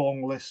good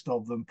long list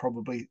of them,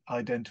 probably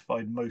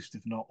identified most,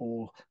 if not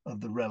all, of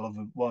the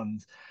relevant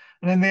ones.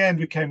 And in the end,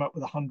 we came up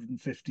with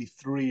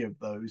 153 of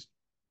those.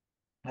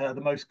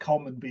 The most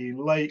common being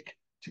lake,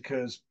 which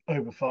occurs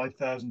over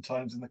 5,000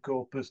 times in the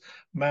corpus,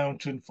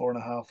 mountain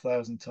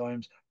 4,500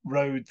 times,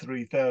 road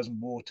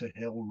 3,000, water,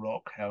 hill,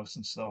 rock, house,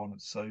 and so on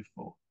and so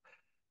forth.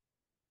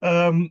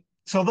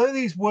 So although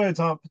these words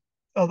aren't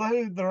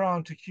although there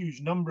aren't a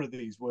huge number of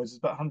these words, there's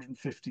about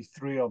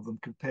 153 of them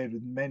compared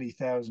with many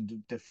thousands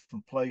of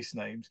different place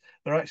names.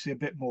 They're actually a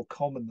bit more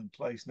common than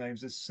place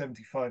names. There's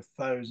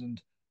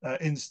 75,000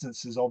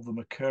 instances of them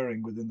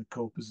occurring within the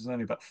corpus. There's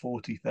only about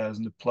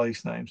 40,000 of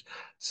place names.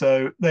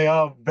 So they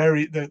are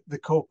the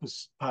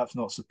corpus, perhaps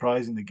not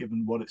surprisingly,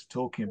 given what it's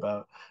talking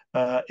about,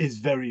 is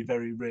very,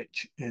 very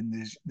rich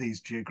in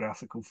these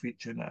geographical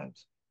feature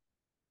nouns.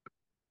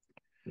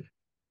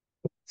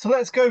 So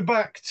let's go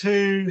back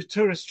to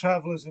tourist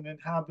travelers and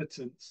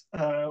inhabitants.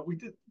 We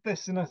did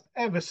this in a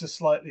ever so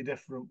slightly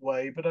different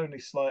way, but only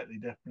slightly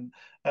different,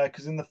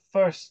 because in the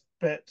first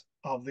bit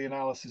of the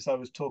analysis I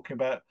was talking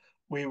about,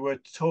 we were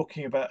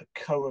talking about a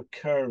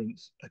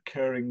co-occurrence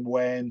occurring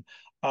when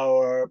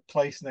our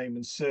place name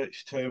and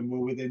search term were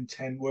within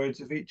 10 words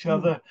of each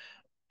other.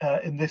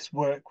 In this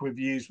work, we've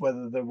used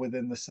whether they're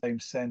within the same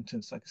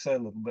sentence. I can say a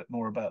little bit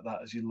more about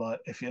that as you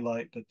like, if you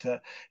like,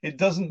 but it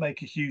doesn't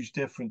make a huge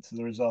difference to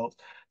the results.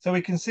 So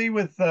we can see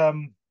with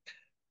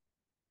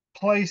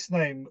place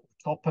name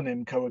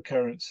toponym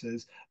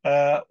co-occurrences,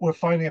 we're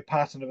finding a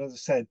pattern of, as I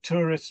said,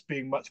 tourists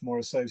being much more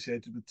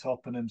associated with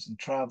toponyms and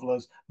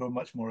travelers who are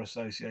much more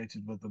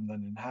associated with them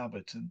than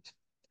inhabitants.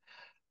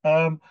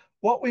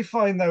 What we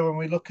find though, when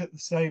we look at the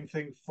same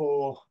thing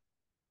for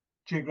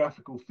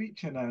geographical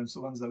feature nouns,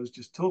 the ones I was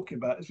just talking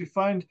about, is we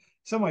find in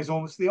some ways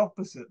almost the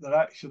opposite, that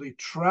actually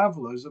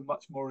travelers are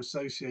much more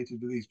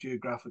associated with these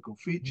geographical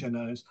feature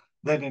nouns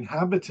than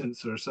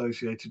inhabitants are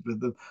associated with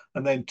them,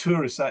 and then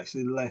tourists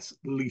actually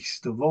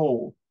least of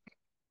all.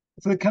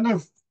 So the kind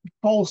of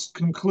false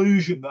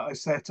conclusion that I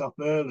set up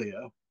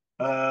earlier,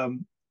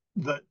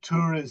 that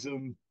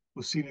tourism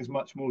was seen as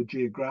much more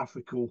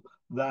geographical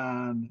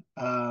than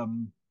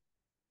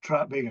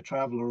being a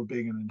traveller or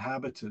being an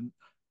inhabitant,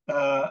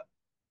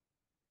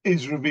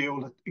 is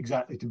revealed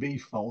exactly to be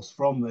false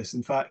from this.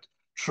 In fact,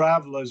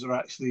 travelers are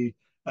actually,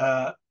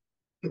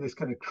 in this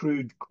kind of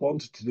crude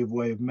quantitative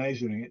way of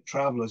measuring it,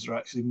 travelers are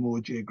actually more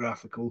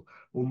geographical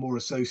or more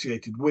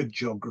associated with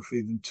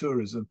geography than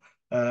tourism.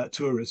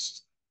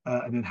 Tourists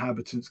and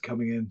inhabitants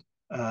coming in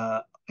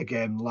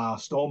again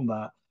last on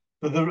that.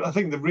 But I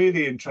think the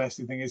really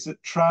interesting thing is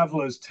that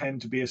travelers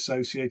tend to be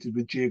associated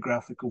with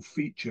geographical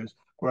features,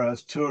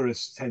 whereas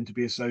tourists tend to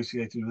be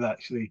associated with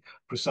actually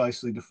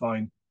precisely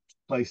defined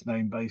place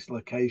name based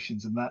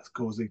locations, and that's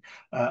causing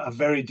a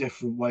very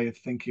different way of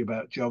thinking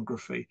about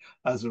geography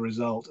as a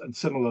result. And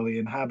similarly,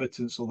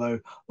 inhabitants, although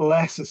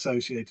less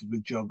associated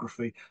with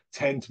geography,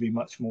 tend to be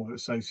much more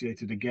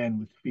associated again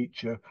with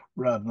feature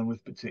rather than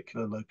with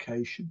particular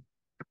location.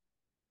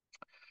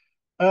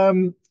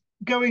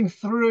 Going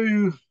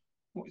through, I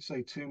won't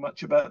say too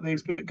much about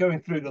these, but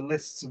going through the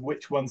lists of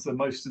which ones they're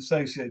most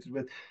associated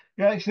with,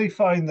 you actually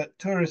find that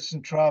tourists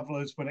and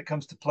travelers, when it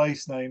comes to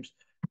place names,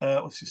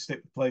 let's just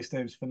stick with place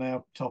names for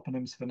now,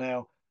 toponyms for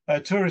now.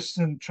 Tourists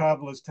and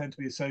travelers tend to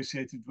be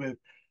associated with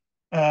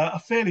a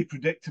fairly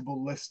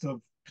predictable list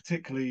of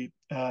particularly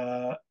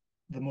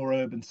the more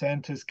urban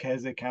centres,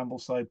 Keswick,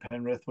 Ambleside,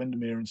 Penrith,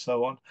 Windermere, and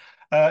so on.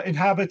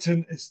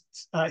 Inhabitant is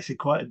actually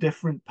quite a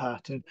different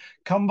pattern.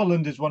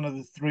 Cumberland is one of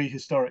the three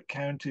historic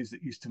counties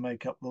that used to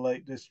make up the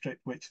Lake District,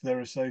 which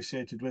they're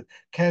associated with.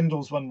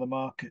 Kendal's one of the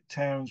market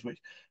towns, which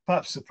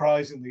perhaps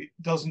surprisingly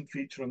doesn't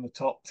feature in the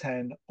top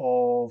 10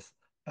 of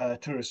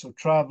tourists or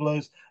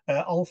travellers.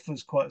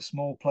 Ulpha's quite a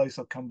small place.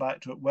 I'll come back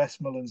to it.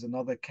 Westmorland's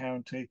another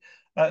county,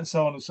 and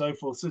so on and so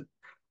forth. So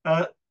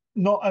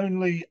not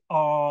only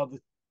are the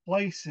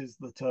places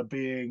that are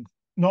being,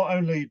 not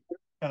only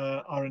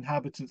are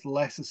inhabitants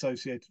less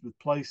associated with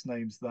place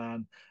names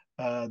than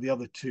the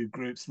other two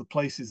groups, the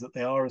places that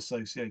they are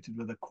associated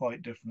with are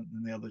quite different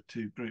than the other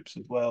two groups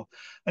as well.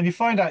 And you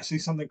find actually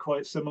something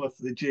quite similar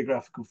for the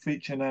geographical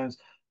feature nouns.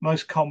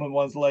 Most common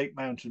ones, Lake,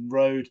 Mountain,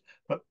 Road,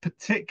 but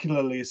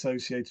particularly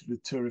associated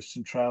with tourists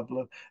and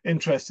traveller.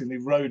 Interestingly,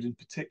 road in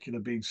particular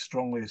being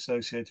strongly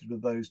associated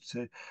with those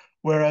two.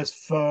 Whereas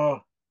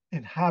for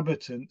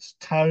inhabitants,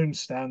 town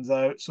stands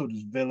out, so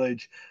does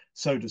village,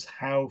 so does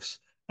house,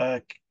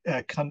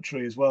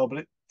 country as well. But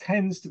it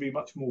tends to be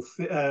much more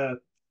the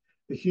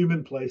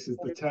human places,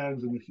 the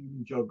towns, and the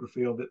human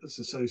geography of it that's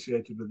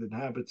associated with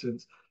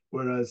inhabitants,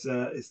 whereas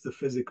it's the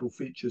physical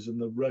features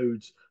and the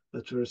roads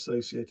that are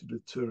associated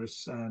with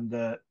tourists and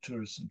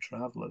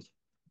travellers.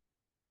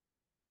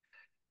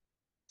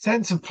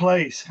 Sense of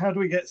place. How do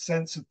we get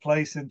sense of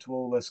place into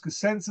all this? Because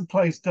sense of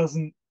place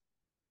doesn't,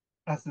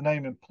 as the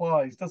name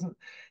implies, doesn't.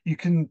 You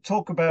can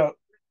talk about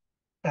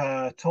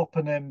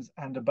toponyms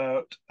and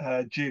about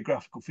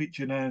geographical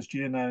feature nouns,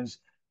 geonouns,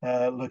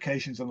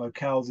 locations and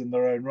locales in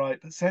their own right,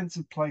 but sense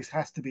of place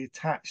has to be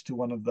attached to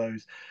one of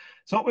those.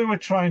 So what we were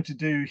trying to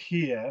do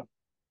here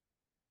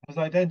was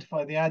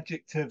identify the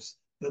adjectives,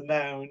 the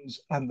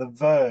nouns, and the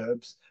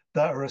verbs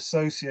that are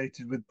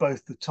associated with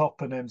both the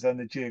toponyms and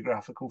the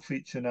geographical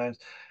feature nouns,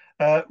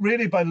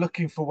 really by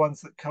looking for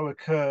ones that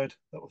co-occurred,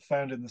 that were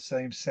found in the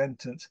same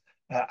sentence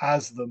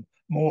as them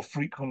more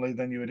frequently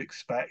than you would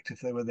expect if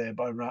they were there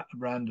by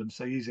random.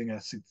 So using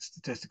a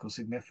statistical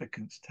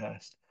significance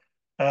test.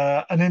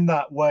 And in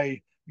that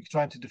way, we're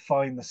trying to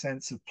define the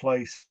sense of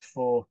place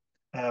for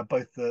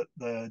both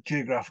the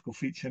geographical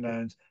feature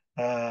nouns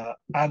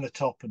and the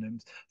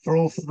toponyms for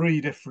all three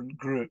different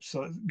groups.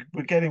 So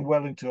we're getting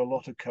well into a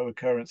lot of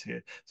co-occurrence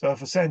here. So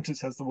if a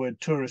sentence has the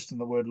word tourist and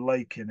the word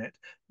lake in it,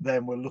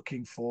 then we're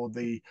looking for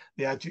the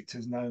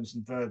adjectives, nouns,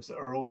 and verbs that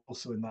are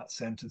also in that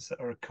sentence that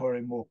are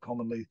occurring more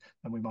commonly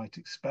than we might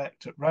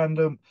expect at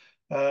random.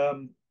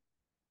 And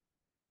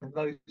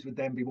those would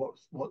then be what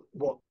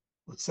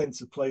the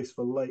sense of place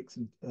for lakes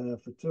and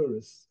for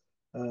tourists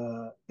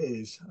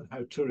is, and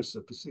how tourists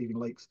are perceiving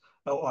lakes,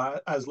 or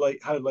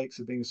how lakes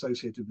are being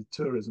associated with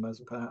tourism, as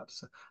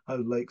perhaps how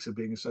lakes are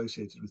being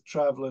associated with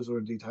travellers, or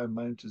indeed how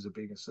mountains are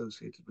being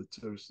associated with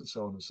tourists, and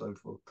so on and so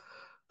forth.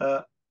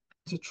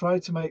 To try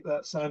to make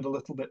that sound a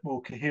little bit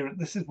more coherent,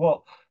 this is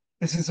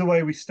the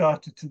way we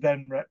started to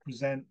then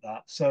represent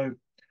that. So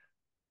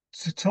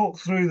to talk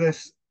through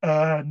this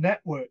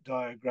network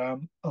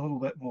diagram a little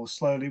bit more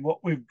slowly,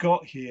 what we've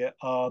got here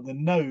are the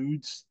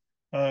nodes,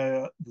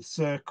 the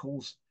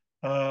circles,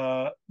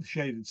 the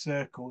shaded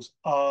circles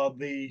are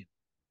the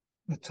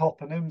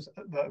toponyms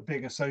that are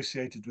being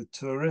associated with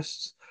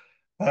tourists.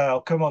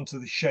 I'll come on to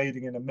the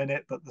shading in a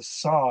minute, but the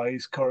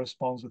size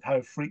corresponds with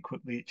how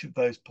frequently each of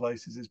those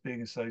places is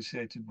being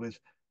associated with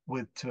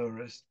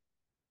tourists.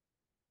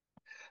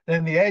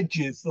 Then the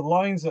edges, the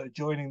lines that are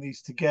joining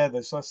these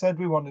together. So I said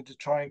we wanted to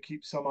try and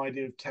keep some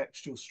idea of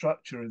textual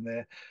structure in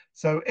there.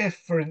 So if,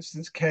 for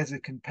instance,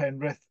 Keswick and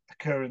Penrith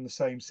occur in the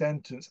same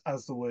sentence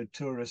as the word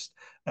tourist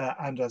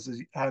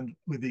and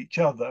with each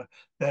other,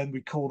 then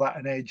we call that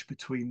an edge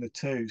between the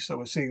two. So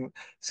we're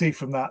see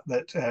from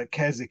that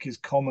Keswick is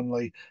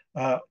commonly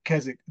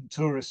Keswick and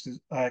tourist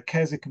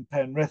Keswick and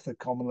Penrith are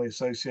commonly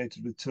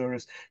associated with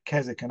tourists.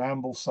 Keswick and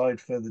Ambleside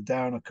further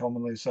down are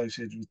commonly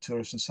associated with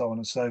tourists, and so on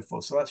and so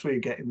forth. So that's where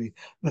you're getting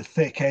the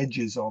thick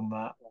edges on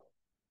that.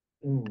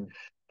 Mm.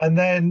 And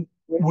then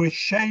we're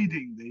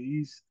shading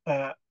these.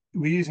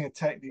 We're using a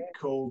technique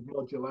called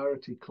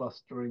modularity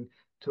clustering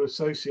to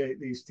associate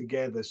these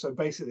together. So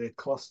basically a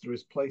cluster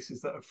is places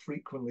that are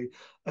frequently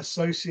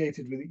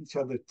associated with each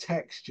other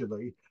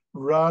textually,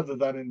 rather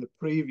than in the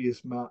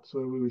previous maps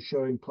where we were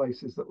showing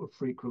places that were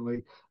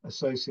frequently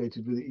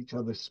associated with each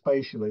other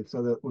spatially,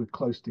 so that we're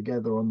close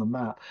together on the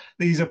map.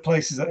 These are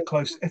places that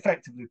are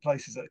effectively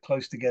places that are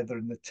close together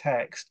in the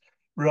text,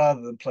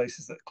 rather than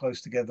places that are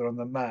close together on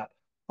the map.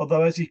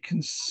 Although, as you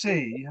can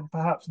see, and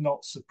perhaps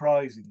not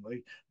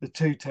surprisingly, the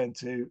two tend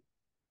to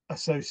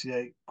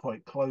associate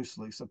quite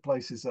closely. So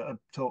places that are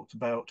talked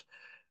about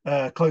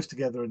close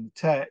together in the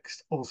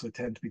text also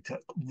tend to be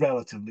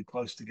relatively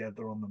close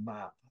together on the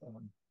map.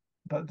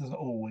 That doesn't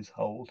always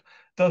hold. It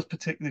does,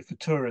 particularly for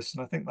tourists,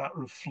 and I think that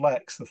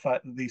reflects the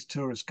fact that these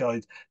tourist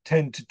guides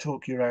tend to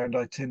talk you around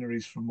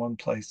itineraries from one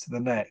place to the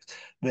next.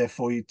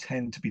 Therefore, you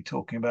tend to be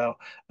talking about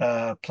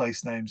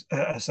place names,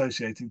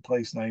 associating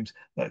place names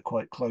that are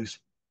quite close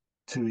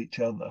to each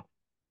other.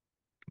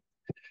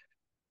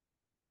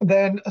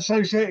 Then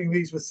associating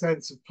these with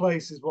sense of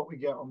place is what we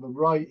get on the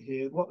right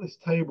here. What this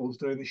table is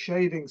doing, the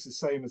shading's the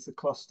same as the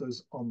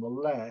clusters on the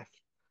left.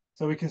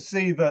 So we can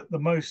see that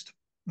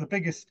the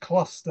biggest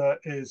cluster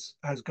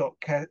has got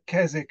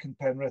Keswick and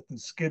Penrith and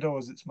Skiddaw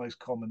as its most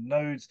common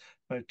nodes.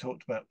 We've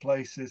talked about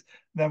places.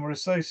 Then we're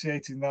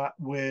associating that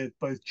with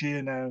both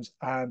geonouns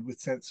and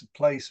with sense of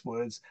place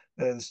words.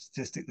 They're the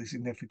statistically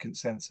significant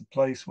sense of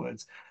place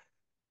words.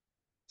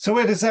 So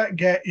where does that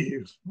get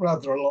you?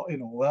 Rather a lot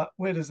in all that.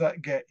 Where does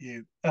that get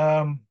you?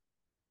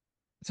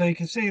 So you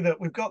can see that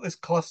we've got this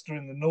cluster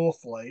in the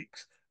North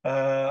Lakes,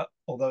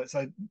 although it's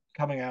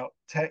coming out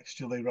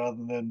textually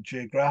rather than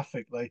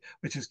geographically,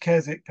 which is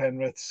Keswick,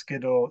 Penrith,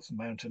 Skiddaw, it's a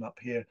mountain up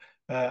here,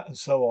 and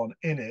so on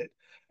in it,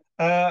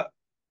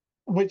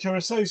 which are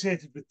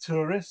associated with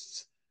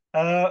tourists.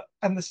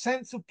 And the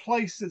sense of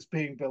place that's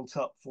being built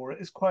up for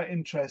it is quite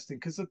interesting,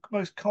 because the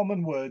most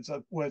common words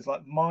are words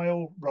like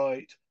mile,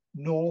 right,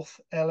 north,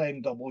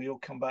 LNW, you'll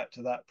come back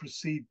to that,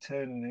 proceed,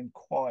 turn, and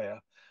inquire.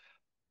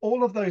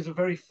 All of those are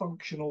very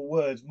functional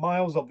words.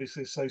 Miles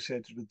obviously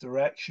associated with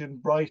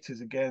direction, right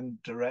is again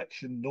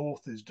direction,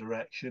 north is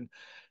direction.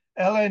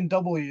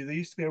 LNW, there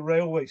used to be a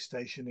railway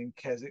station in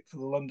Keswick for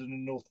the London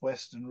and North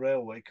Western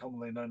Railway,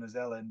 commonly known as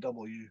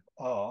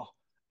LNWR,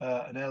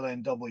 and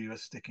LNW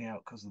is sticking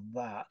out because of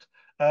that.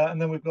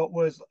 And then we've got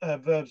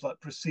verbs like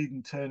proceed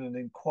and turn and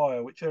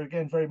inquire, which are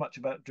again very much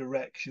about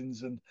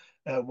directions and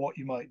what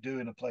you might do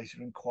in a place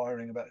you're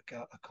inquiring about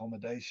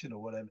accommodation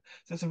or whatever.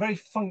 So it's a very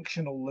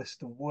functional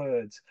list of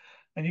words.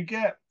 And you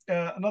get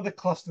another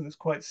cluster that's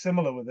quite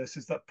similar with this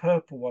is that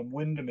purple one,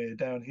 Windermere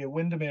down here,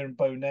 Windermere and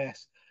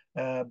Bowness.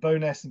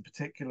 Bowness in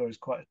particular is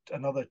quite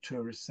another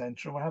tourist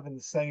centre, and we're having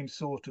the same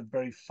sort of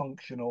very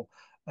functional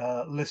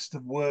list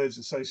of words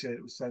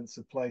associated with sense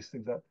of place,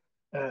 things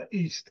like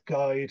east,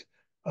 guide,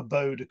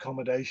 abode,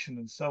 accommodation,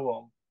 and so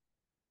on.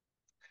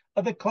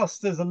 Other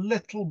clusters, a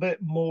little bit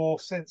more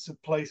sense of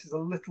place, is a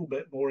little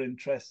bit more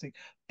interesting.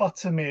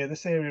 Buttermere,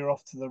 this area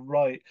off to the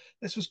right,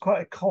 this was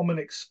quite a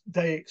common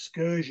day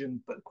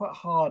excursion, but quite a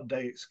hard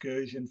day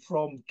excursion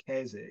from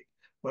Keswick,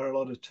 where a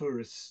lot of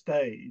tourists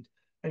stayed.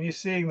 and you're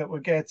seeing that we're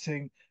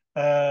getting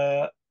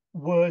uh,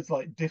 words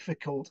like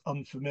difficult,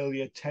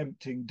 unfamiliar,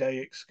 tempting, day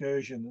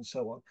excursion, and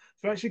so on.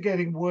 So we're actually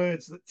getting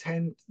words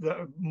that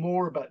are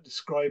more about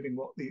describing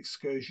what the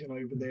excursion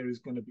over there is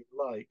going to be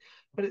like.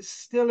 But it's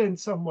still in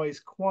some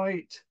ways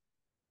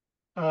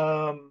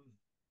um,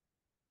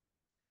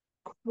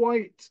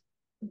 quite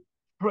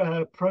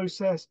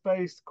process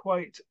based,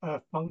 quite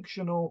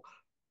functional,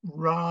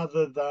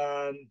 rather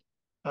than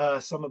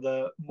some of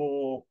the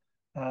more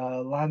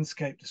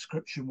landscape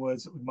description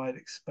words that we might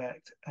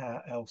expect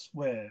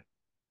elsewhere.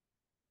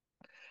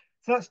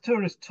 So that's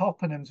tourist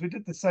toponyms. We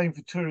did the same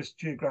for tourist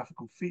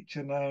geographical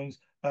feature nouns,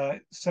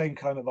 same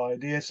kind of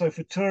idea. So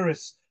for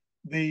tourists,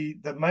 the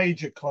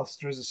major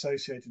cluster is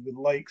associated with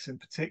lakes in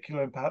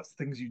particular, and perhaps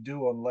things you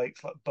do on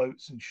lakes like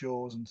boats and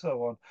shores and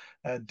so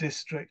on.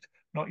 District,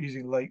 not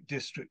using lake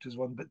district as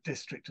one, but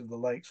district of the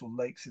lakes or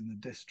lakes in the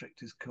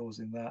district is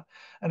causing that.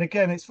 And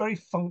again, it's very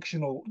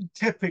functional,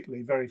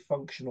 typically very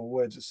functional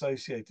words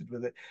associated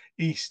with it.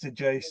 East,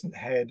 adjacent,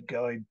 head,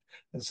 guide,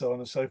 and so on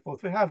and so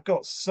forth. We have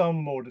got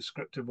some more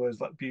descriptive words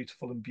like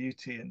beautiful and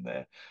beauty in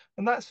there.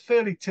 And that's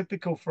fairly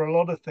typical for a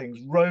lot of things.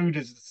 Road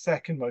is the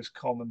second most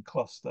common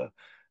cluster.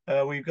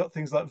 We've got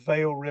things like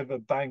vale, river,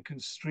 bank,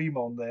 and stream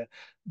on there.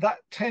 That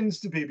tends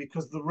to be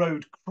because the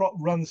road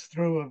runs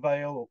through a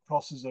vale or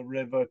crosses a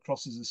river,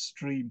 crosses a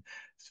stream.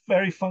 It's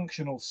very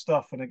functional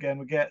stuff. And again,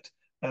 we get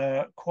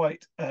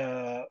quite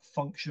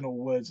functional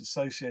words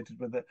associated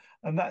with it.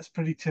 And that's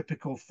pretty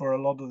typical for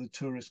a lot of the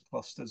tourist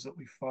clusters that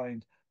we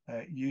find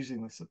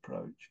using this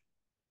approach.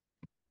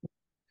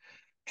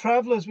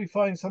 Travelers, we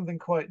find something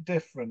quite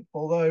different,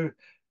 although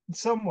in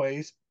some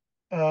ways,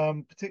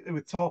 particularly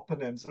with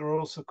toponyms, there are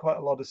also quite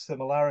a lot of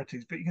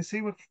similarities. But you can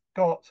see we've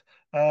got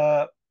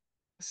in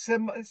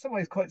some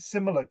ways quite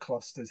similar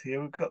clusters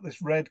here. We've got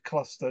this red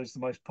cluster is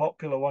the most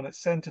popular one.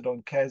 It's centered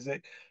on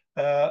Keswick.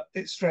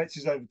 It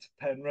stretches over to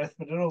Penrith,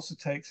 but it also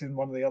takes in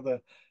one of the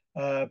other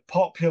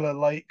popular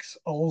lakes,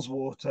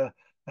 Ullswater,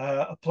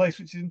 a place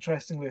which is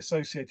interestingly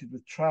associated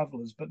with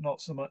travellers, but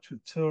not so much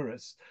with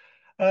tourists.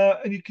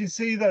 And you can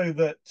see, though,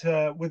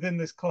 that within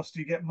this cluster,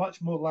 you get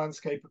much more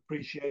landscape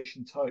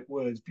appreciation type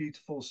words,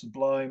 beautiful,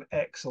 sublime,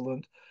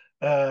 excellent,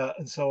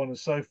 and so on and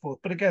so forth.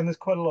 But again, there's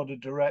quite a lot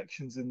of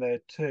directions in there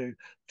too.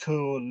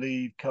 Tour,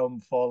 lead, come,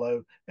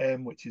 follow,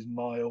 which is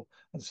mile,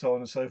 and so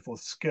on and so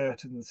forth.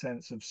 Skirt in the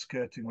sense of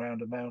skirting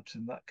around a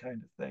mountain, that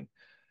kind of thing.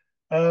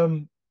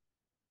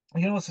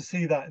 You can also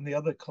see that in the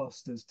other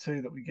clusters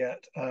too that we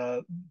get.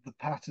 The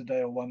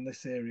Patterdale one,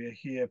 this area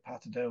here,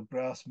 Patterdale,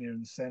 Grasmere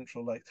and the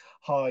Central Lakes,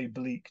 high,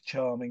 bleak,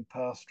 charming,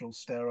 pastoral,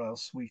 sterile,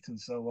 sweet, and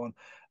so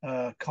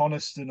on.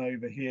 Coniston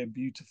over here,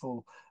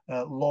 beautiful,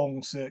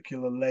 long,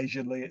 circular,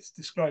 leisurely. It's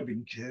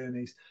describing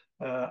journeys.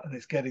 And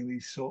it's getting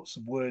these sorts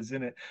of words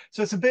in it.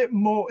 So it's a bit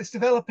more, it's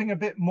developing a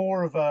bit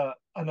more of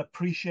an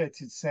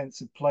appreciated sense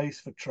of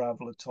place for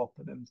traveller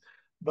toponyms,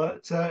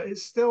 but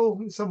it's still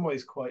in some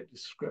ways quite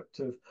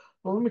descriptive.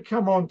 Well, when we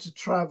come on to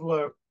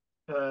traveller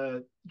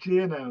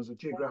geonouns or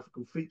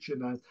geographical feature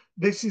nouns,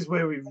 this is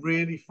where we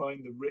really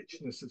find the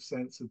richness of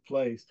sense of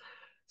place.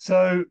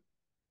 So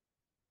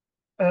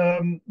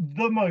um,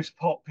 the most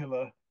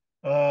popular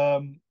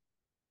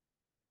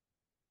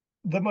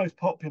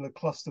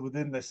cluster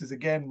within this is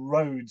again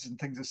roads and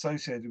things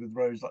associated with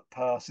roads like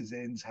passes,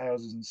 inns,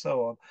 houses, and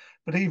so on.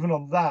 But even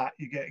on that,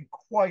 you're getting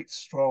quite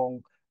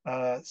strong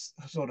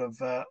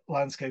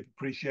landscape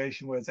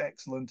appreciation words: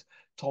 excellent,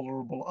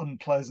 tolerable,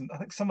 unpleasant. I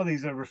think some of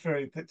these are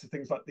referring to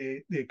things like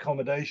the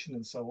accommodation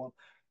and so on.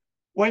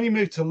 When you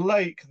move to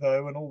lake,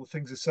 though, and all the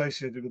things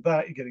associated with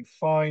that, you're getting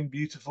fine,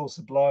 beautiful,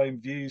 sublime,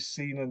 views,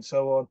 scene, and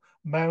so on.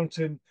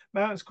 Mountain.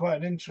 Mountain's quite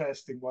an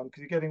interesting one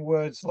because you're getting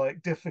words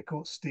like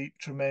difficult, steep,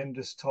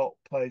 tremendous, top,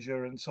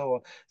 pleasure, and so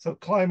on. So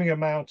climbing a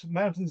mountain.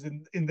 Mountains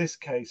in this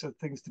case are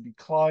things to be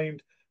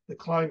climbed. The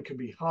climb can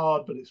be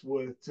hard, but it's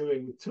worth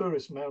doing. With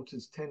tourist,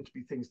 mountains tend to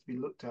be things to be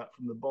looked at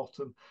from the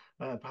bottom,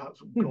 perhaps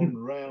gone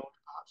around,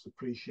 perhaps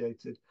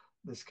appreciated,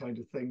 this kind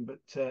of thing, but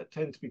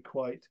tend to be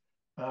quite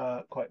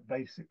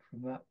basic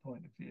from that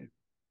point of view.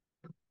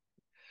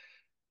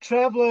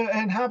 Traveller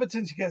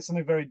inhabitants, you get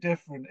something very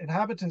different.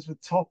 Inhabitants with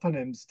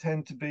toponyms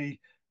tend to be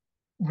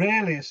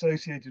rarely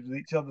associated with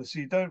each other, so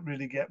you don't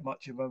really get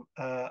much of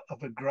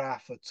a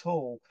graph at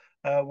all.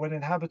 When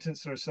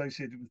inhabitants are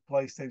associated with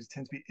place, they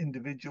tend to be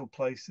individual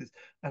places,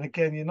 and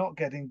again, you're not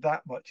getting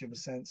that much of a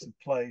sense of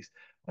place.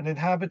 An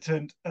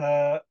inhabitants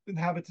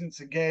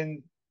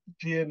again,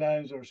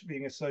 geonouns are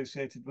being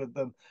associated with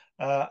them,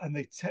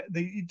 and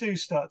you do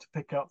start to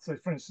pick up. So,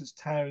 for instance,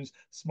 towns,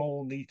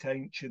 small, neat,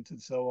 ancient,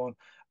 and so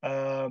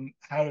on.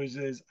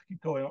 Houses. I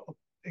could go on,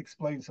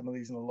 explain some of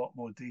these in a lot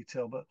more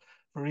detail, but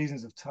for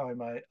reasons of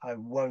time, I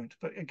won't.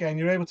 But again,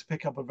 you're able to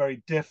pick up a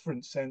very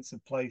different sense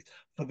of place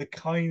for the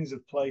kinds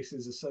of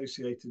places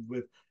associated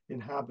with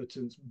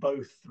inhabitants,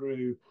 both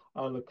through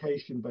our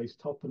location-based,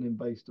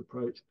 toponym-based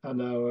approach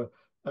and our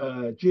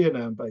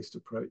geonoun-based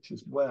approach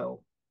as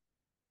well.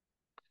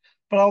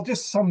 But I'll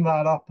just sum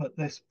that up at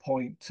this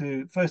point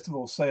to, first of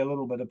all, say a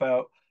little bit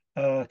about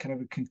kind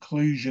of a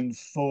conclusion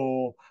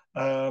for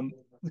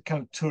the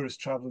kind of tourist,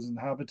 travelers,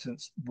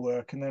 inhabitants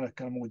work, and then a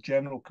kind of more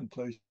general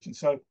conclusion.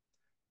 So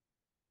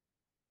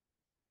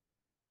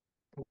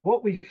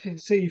what we can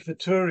see for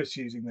tourists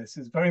using this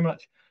is very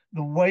much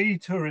the way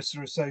tourists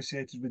are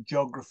associated with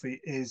geography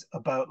is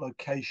about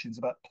locations,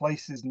 about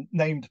places,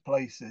 named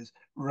places,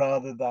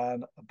 rather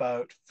than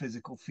about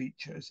physical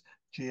features,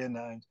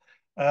 geonouns.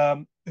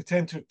 They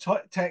tend to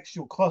have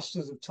textual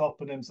clusters of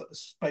toponyms that are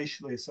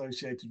spatially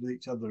associated with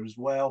each other as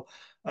well.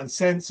 And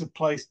sense of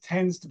place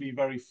tends to be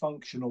very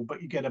functional,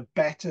 but you get a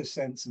better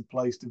sense of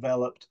place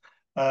developed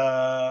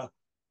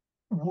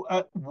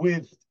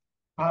with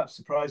perhaps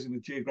surprising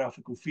with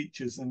geographical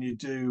features than you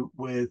do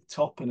with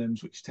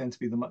toponyms, which tend to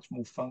be the much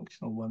more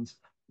functional ones.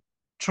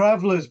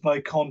 Travelers, by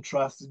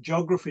contrast, the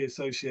geography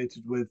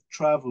associated with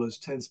travelers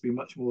tends to be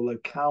much more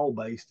locale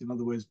based, in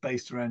other words,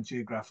 based around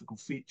geographical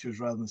features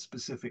rather than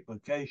specific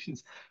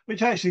locations,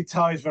 which actually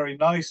ties very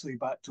nicely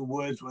back to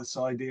Wordsworth's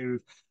idea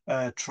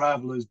of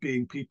travelers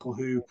being people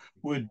who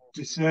would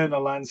discern a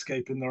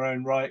landscape in their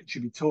own right,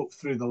 should be talked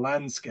through the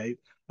landscape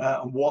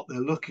and what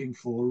they're looking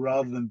for,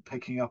 rather than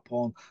picking up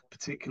on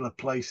particular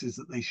places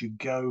that they should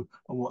go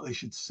and what they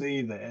should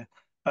see there.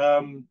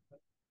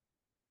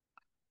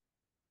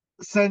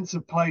 Sense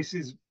of place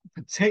is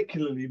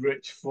particularly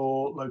rich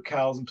for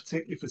locales, and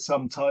particularly for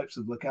some types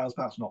of locales,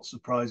 perhaps not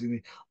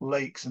surprisingly,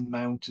 lakes and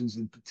mountains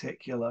in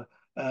particular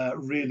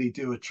really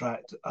do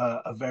attract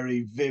a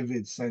very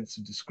vivid sense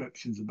of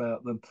descriptions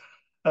about them.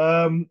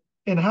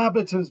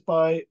 Inhabitants,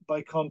 by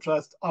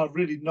contrast, are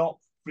really not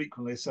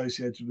frequently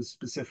associated with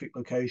specific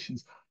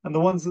locations, and the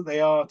ones that they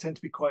are tend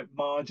to be quite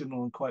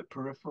marginal and quite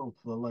peripheral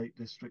to the Lake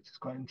District. It's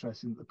quite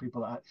interesting that the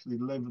people that actually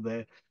live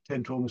there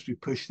tend to almost be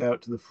pushed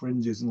out to the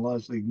fringes and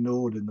largely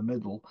ignored in the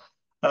middle.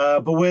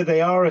 But where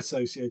they are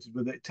associated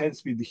with it, it tends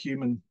to be the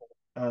human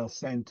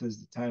centres,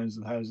 the towns,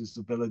 the houses,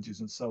 the villages,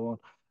 and so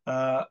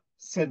on.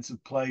 Sense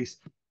of place.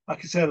 I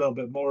could say a little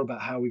bit more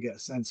about how we get a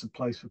sense of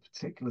place for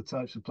particular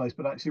types of place,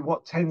 but actually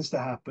what tends to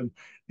happen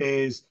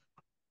is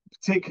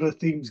particular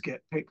themes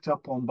get picked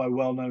up on by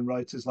well-known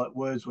writers like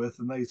Wordsworth,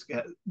 and they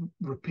get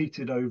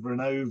repeated over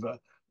and over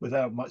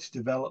without much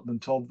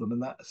development of them,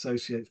 and that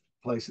associates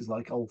places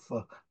like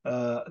Ulfa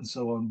and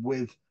so on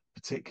with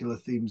particular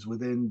themes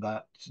within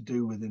that to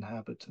do with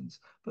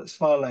inhabitants. But it's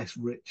far less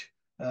rich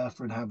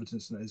for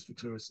inhabitants than it is for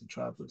tourists and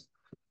travellers.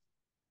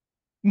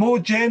 More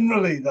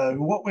generally, though,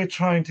 what we're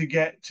trying to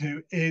get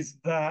to is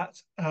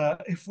that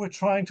if we're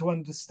trying to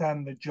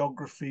understand the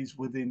geographies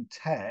within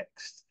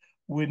text,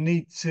 we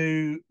need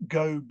to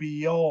go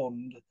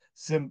beyond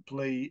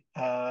simply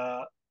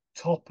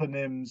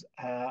toponyms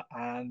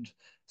and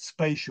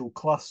spatial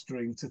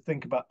clustering to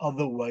think about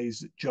other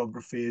ways that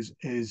geography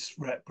is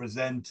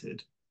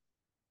represented.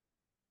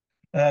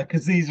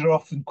 Because these are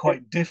often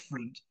quite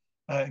different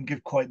and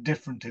give quite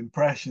different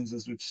impressions,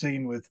 as we've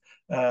seen with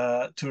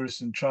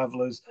tourists and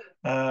travellers,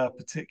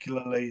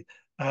 particularly.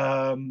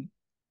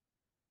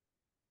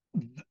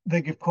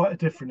 They give quite a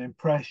different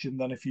impression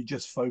than if you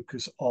just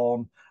focus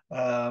on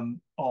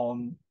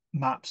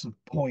maps of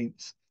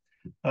points.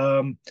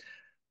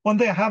 One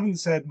thing I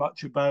haven't said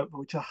much about, but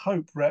which I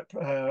hope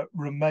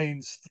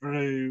remains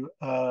through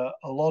a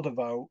lot of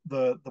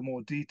the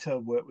more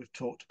detailed work we've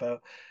talked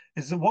about,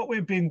 is that what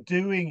we've been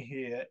doing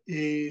here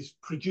is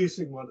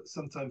producing what is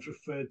sometimes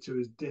referred to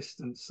as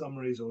distance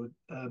summaries or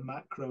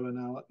macro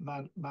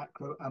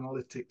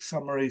analytic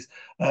summaries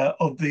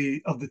of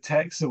the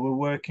text that we're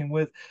working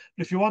with.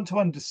 But if you want to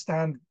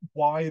understand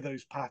why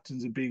those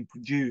patterns are being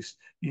produced,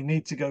 you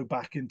need to go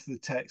back into the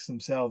text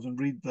themselves and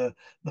read the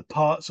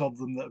parts of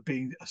them that are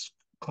being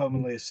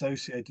commonly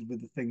associated with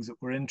the things that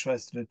we're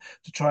interested in,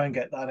 to try and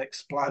get that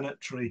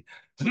explanatory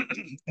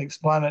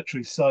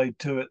side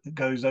to it that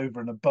goes over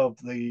and above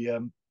the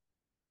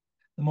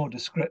more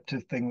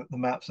descriptive thing that the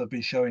maps I've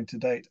been showing to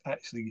date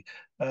actually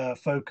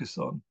focus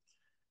on.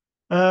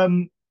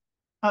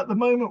 At the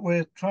moment,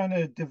 we're trying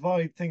to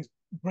divide things,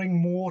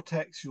 bring more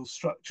textual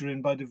structure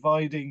in by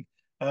dividing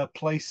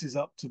places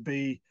up to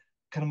be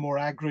kind of more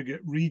aggregate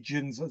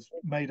regions as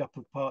made up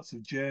of parts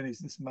of journeys.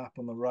 This map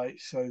on the right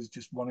shows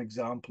just one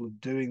example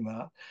of doing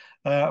that.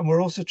 And we're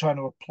also trying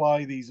to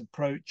apply these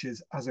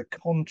approaches as a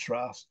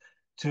contrast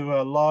to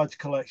a large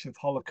collection of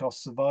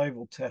Holocaust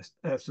survivor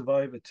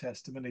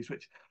testimonies,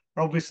 which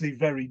are obviously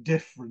very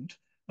different,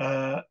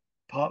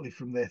 partly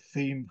from their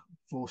theme,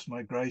 forced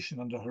migration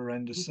under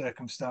horrendous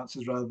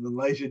circumstances rather than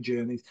leisure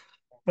journeys,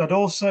 but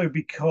also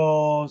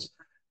because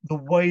the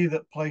way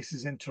that place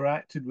is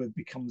interacted with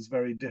becomes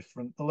very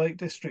different. The Lake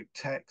District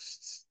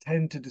texts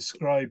tend to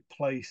describe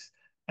place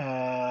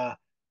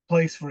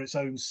for its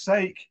own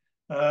sake,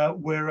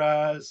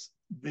 whereas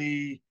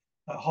the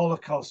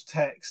Holocaust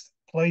text,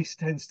 place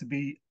tends to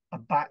be a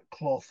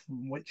backcloth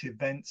from which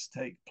events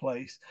take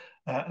place,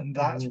 and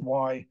that's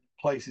why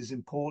place is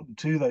important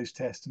to those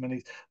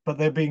testimonies, but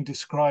they're being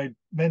described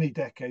many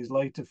decades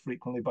later,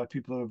 frequently by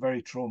people who are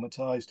very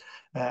traumatized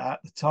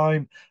at the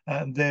time,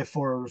 and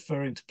therefore are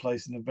referring to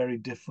place in a very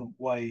different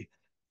way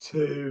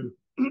to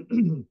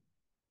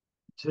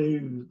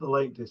to the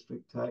Lake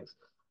District text.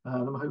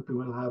 And I'm hoping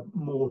we'll have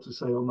more to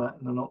say on that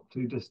in the not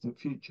too distant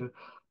future.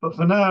 But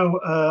for now,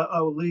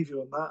 I will leave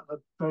you on that. I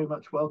very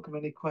much welcome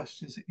any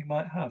questions that you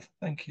might have.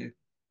 Thank you.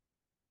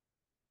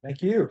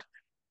 Thank you.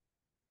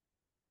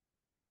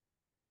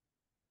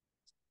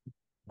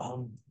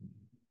 Do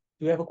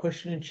you have a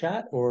question in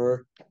chat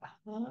or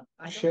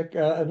check?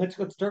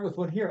 Let's start with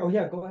one here. Oh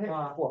yeah, go ahead.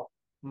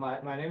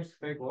 My name is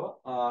Gregory.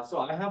 So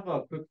I have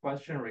a quick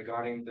question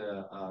regarding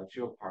the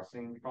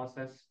geoparsing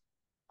process.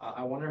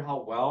 I wonder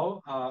how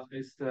well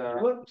is the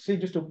Well, say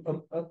just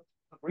a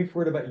brief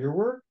word about your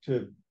work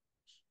to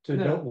no.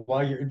 know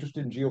why you're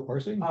interested in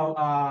geoparsing.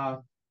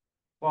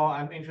 Well,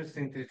 I'm interested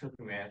in digital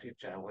humanities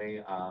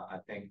generally. I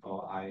think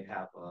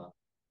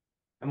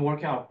I'm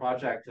working on a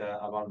project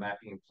about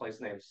mapping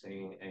place names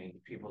in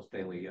People's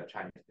Daily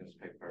Chinese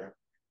newspaper.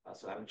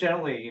 So I'm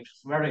generally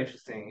very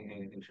interested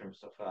in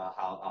terms of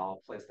how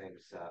place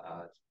names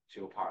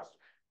geoparsed.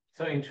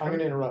 So in I'm terms, going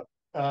to interrupt.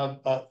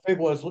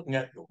 Fable, I was looking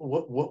at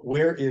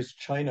where is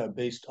China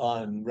based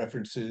on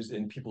references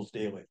in People's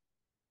Daily?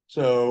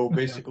 So Okay.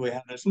 basically,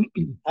 how does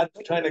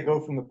China go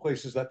from the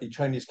places that the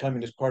Chinese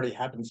Communist Party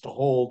happens to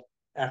hold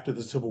after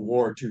the Civil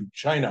War to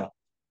China?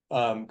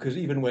 Because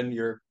even when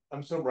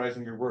I'm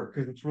summarizing your work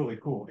because it's really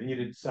cool and you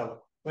didn't sell it.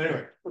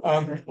 But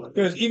anyway,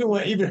 because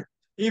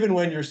even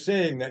when you're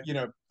saying that,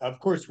 of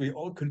course, we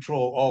all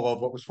control all of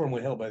what was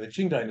formerly held by the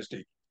Qing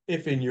Dynasty.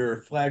 If in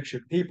your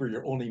flagship paper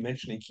you're only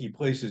mentioning key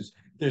places,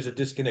 there's a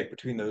disconnect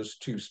between those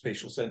two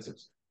spatial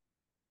senses.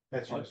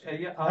 That's just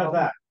yeah, how's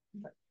that?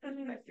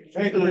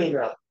 Thank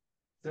you.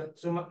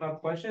 so my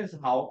question is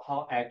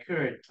how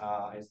accurate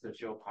is the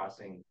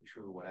geoparsing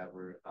to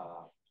whatever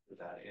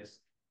that is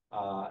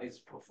it's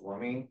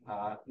performing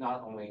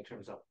not only in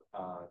terms of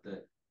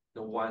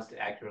the ones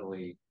that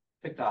accurately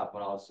picked up,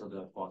 but also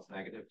the false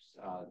negatives,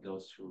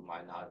 those who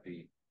might not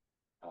be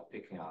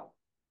picking up.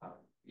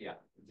 Yeah,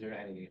 is there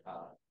any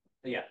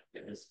yeah,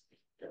 it is.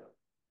 Yeah.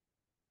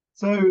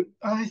 So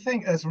I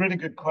think that's a really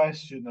good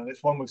question, and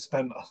it's one we've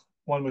spent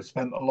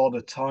a lot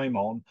of time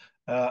on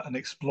and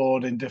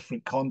explored in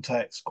different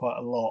contexts quite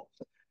a lot.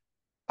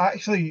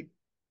 Actually,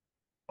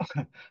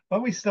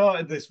 when we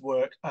started this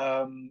work,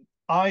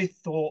 I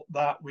thought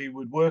that we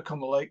would work on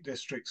the Lake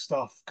District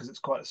stuff because it's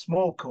quite a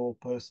small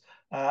corpus,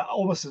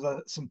 almost as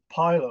some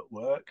pilot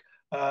work,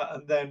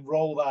 and then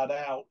roll that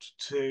out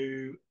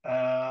to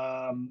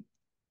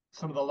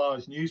some of the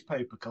large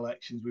newspaper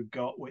collections we've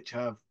got, which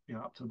have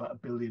up to about 1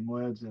 billion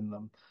words in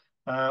them,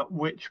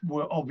 which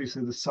were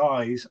obviously the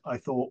size I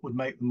thought would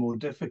make them more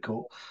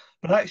difficult.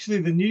 But actually,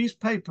 the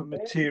newspaper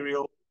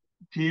material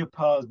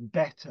geopars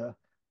better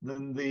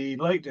than the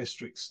Lake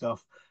District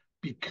stuff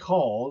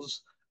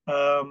because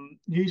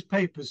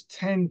newspapers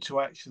tend to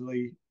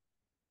actually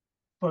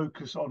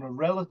focus on a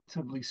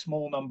relatively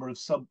small number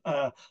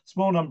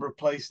of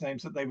place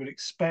names that they would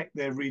expect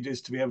their readers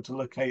to be able to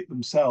locate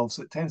themselves.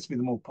 So it tends to be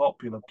the more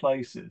popular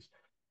places.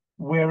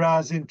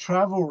 Whereas in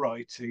travel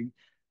writing,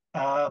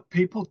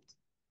 people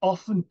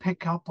often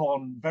pick up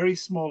on very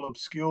small,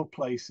 obscure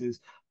places,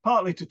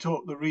 partly to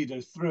talk the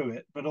reader through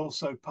it, but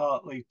also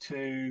partly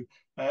to,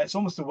 it's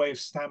almost a way of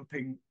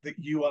stamping that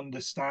you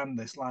understand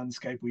this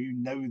landscape or you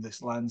know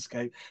this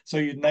landscape. So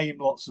you name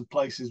lots of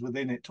places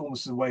within it,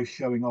 almost as a way of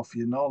showing off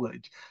your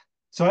knowledge.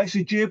 So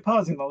actually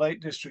geoparsing the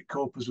Lake District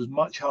corpus was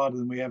much harder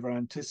than we ever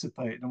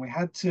anticipated. And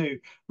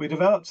we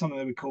developed something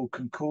that we call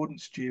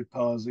concordance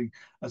geoparsing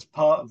as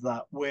part of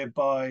that,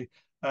 whereby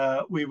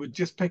we would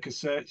just pick a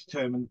search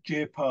term and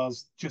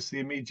geoparse just the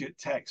immediate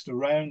text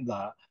around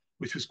that,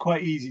 which was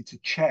quite easy to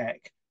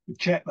check. We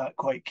checked that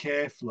quite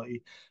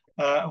carefully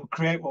and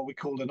create what we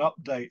called an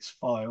updates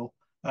file,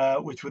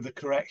 which were the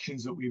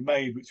corrections that we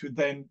made, which would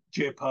then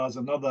geoparse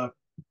another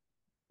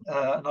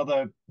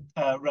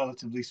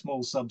relatively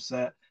small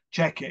subset,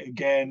 check it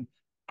again,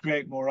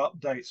 create more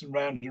updates, and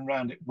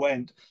round it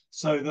went,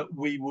 so that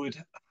we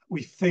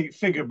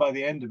figure by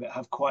the end of it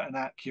have quite an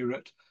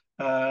accurate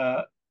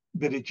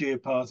bit of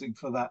geoparsing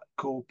for that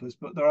corpus,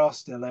 but there are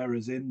still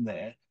errors in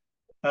there.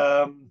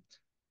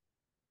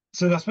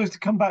 So I suppose to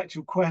come back to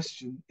your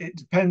question, it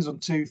depends on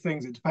two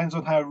things. It depends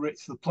on how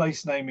rich the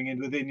place naming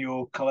in within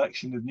your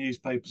collection of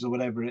newspapers or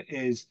whatever it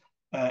is,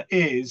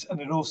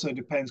 and it also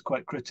depends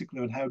quite critically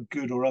on how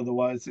good or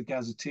otherwise the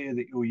gazetteer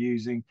that you're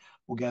using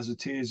or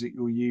gazetteers that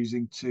you're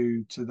using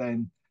to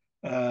then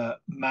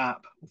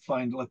map or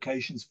find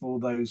locations for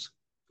those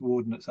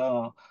coordinates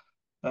are.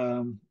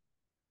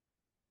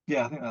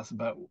 Yeah, I think that's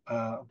about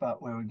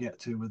where we get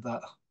to with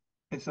that.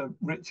 It's a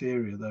rich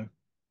area though.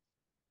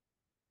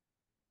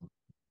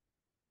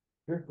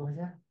 Sure, go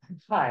ahead.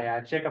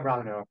 Hi, Jacob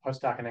Romano,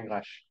 postdoc in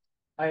English.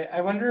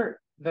 I wonder,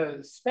 the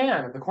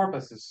span of the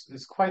corpus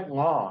is quite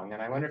long,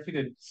 and I wonder if you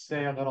could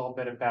say a little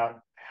bit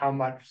about how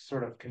much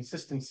sort of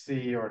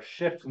consistency or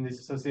shift in these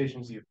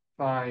associations you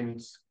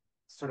find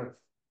sort of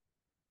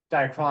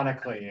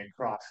diachronically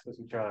across with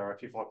each other, or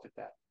if you've looked at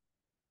that.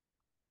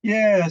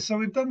 Yeah, so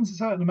we've done a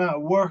certain amount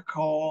of work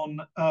on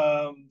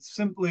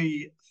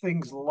simply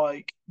things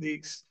like the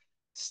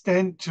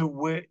extent to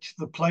which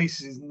the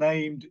places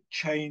named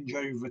change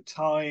over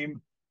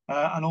time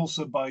and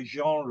also by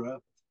genre.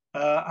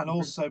 and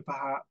also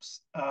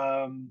perhaps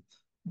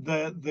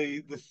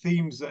the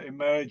themes that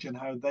emerge and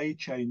how they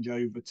change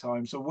over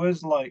time. So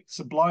words like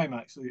sublime,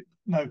 actually,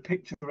 no,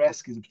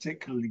 picturesque is a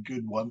particularly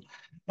good one,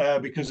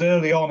 because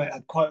early on it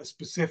had quite a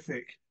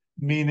specific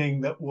meaning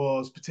that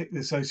was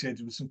particularly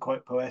associated with some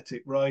quite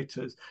poetic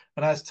writers.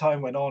 And as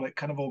time went on, it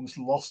kind of almost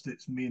lost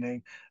its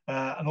meaning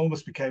and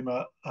almost became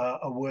a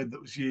word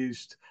that was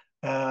used,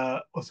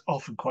 was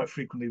often quite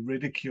frequently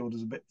ridiculed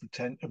as a bit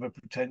of a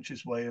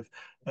pretentious way of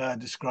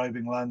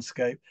describing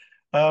landscape.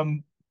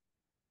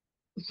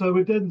 So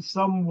we've done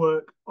some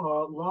work,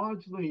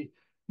 largely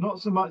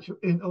not so much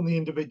on the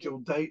individual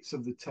dates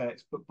of the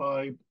text, but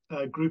by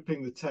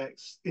grouping the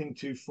texts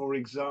into, for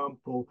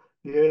example,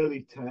 the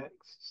early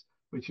texts,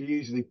 which are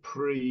usually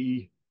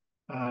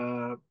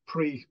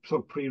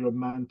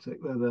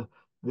pre-romantic. They're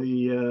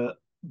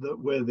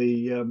where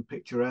the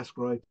picturesque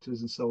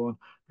writers and so on,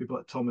 people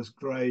like Thomas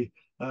Gray,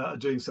 are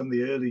doing some of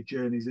the early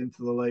journeys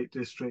into the Lake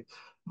District.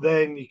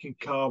 Then you can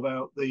carve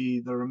out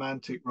the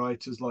romantic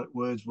writers like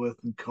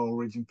Wordsworth and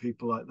Coleridge and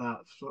people like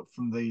that from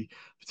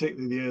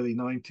particularly the early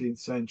 19th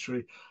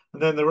century.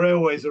 And then the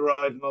railways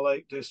arrived in the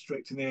Lake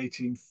District in the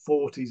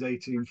 1840s,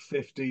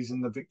 1850s,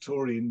 and the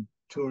Victorian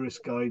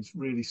tourist guides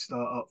really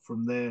start up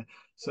from there.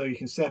 So you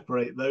can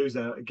separate those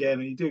out again,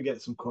 and you do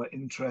get some quite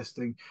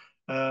interesting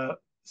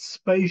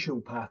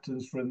spatial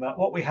patterns from that.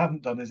 What we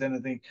haven't done is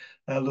anything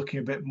looking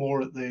a bit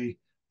more at the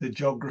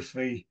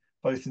geography,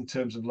 both in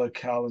terms of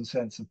locale and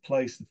sense of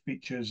place, the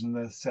features and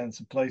the sense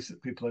of place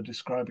that people are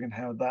describing and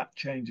how that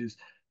changes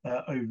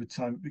over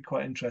time. It'd be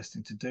quite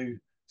interesting to do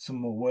some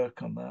more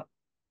work on that.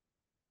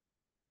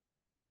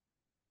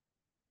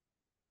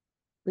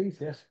 Please,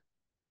 yes.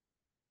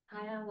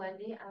 Hi, I'm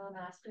Wendy. I'm a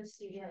master's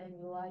student in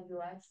UI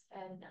UX,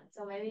 and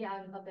so maybe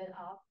I'm a bit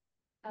off.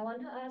 I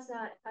want to ask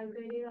that I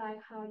really like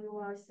how you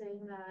are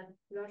saying that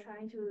you are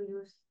trying to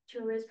use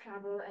tourist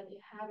travel and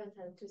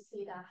inhabitants to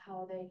see that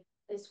how they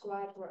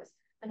describe words.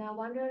 And I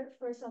wonder,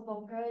 first of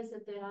all, where is the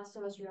data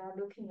source you are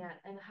looking at,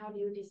 and how do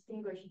you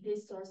distinguish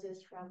these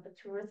sources from a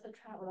tourist, a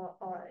traveler,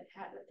 or an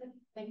inhabitant?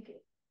 Thank you.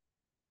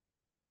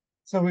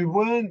 So we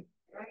weren't,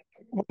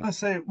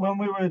 when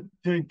we were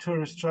doing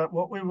tourist trap,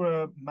 what we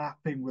were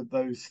mapping with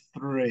those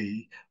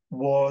three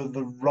were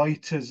the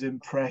writer's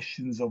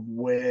impressions of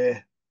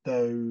where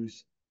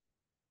those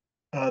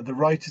the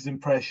writer's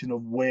impression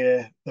of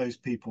where those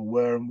people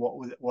were and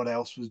what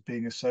else was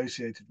being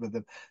associated with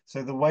them.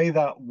 So the way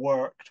that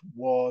worked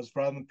was,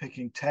 rather than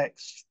picking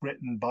texts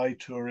written by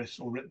tourists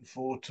or written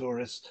for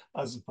tourists,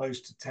 as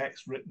opposed to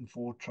text written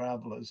for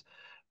travelers,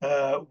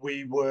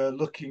 we were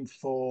looking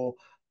for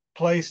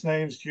place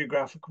names,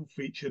 geographical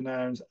feature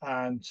nouns,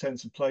 and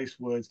sense of place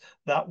words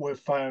that were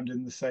found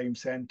in the same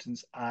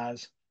sentence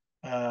as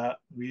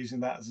we're using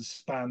that as a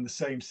span, the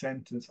same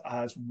sentence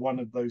as one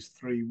or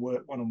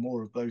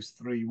more of those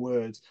three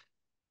words.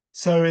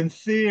 So in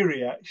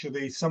theory,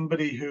 actually,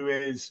 somebody who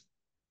is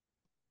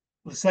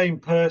the same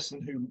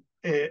person who,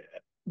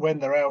 when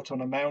they're out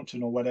on a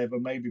mountain or whatever,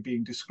 maybe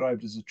being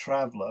described as a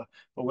traveller,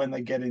 but when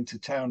they get into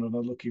town and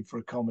are looking for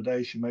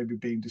accommodation, maybe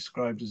being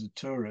described as a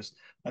tourist,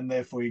 and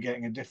therefore you're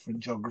getting a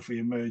different geography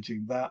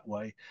emerging that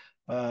way.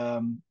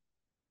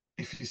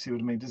 If you see what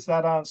I mean. Does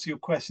that answer your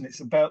question? It's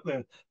about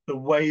the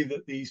way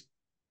that these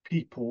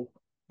people,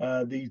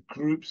 these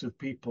groups of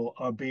people,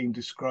 are being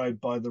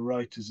described by the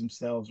writers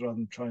themselves, rather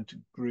than trying to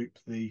group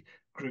the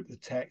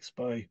text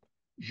by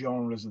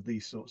genres of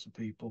these sorts of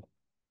people.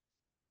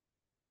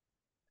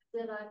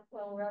 Then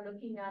when we're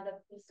looking at a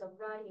piece of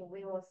writing,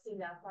 we will see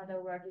that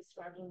whether we're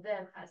describing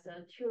them as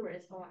a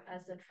tourist or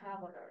as a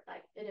traveler,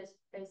 like it is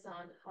based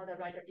on how the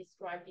writer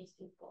described these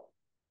people.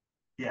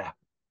 Yeah,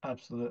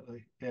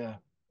 absolutely. Yeah.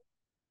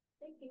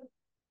 Thank you.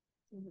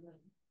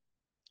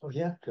 Oh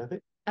yeah,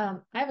 traffic.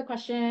 I have a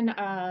question.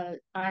 There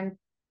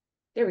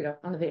we go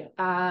on the video.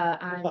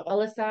 I'm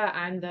Alyssa.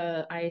 I'm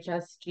the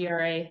IHS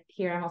GRA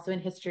here. I'm also in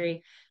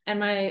history. And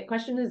my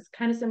question is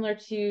kind of similar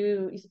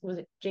to, was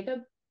it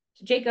Jacob's,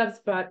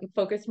 but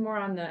focused more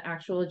on the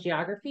actual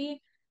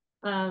geography.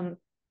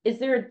 Is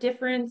there a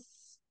difference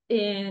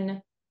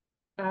in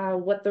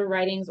what the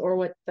writings or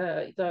what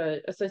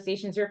the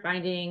associations you're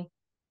finding,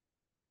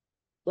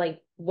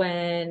 like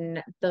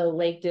when the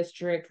Lake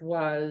District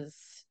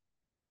was,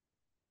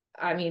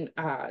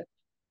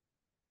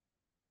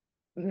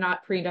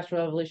 not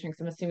pre-industrial revolution,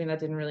 because I'm assuming that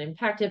didn't really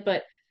impact it,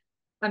 but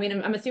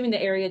I'm assuming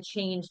the area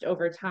changed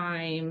over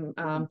time,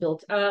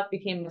 built up,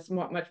 became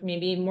much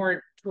maybe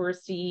more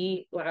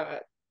touristy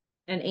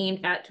and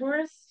aimed at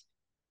tourists.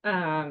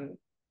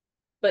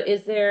 But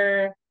is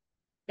there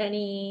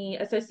any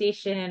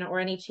association or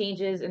any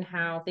changes in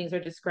how things are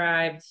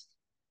described,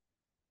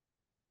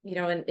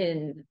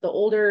 in the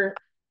older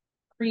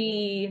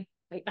I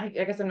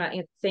guess I'm not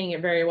saying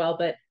it very well,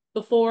 but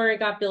before it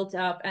got built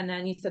up, and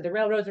then you said the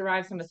railroads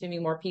arrived, so I'm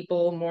assuming more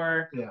people,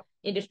 more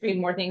industry,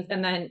 more things.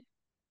 And then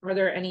are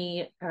there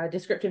any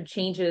descriptive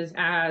changes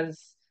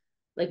as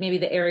like maybe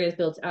the areas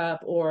built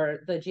up or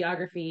the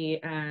geography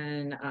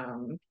and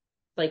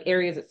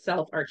areas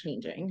itself are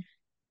changing?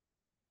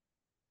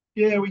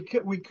 Yeah, we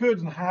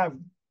could have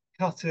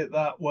cut it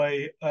that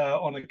way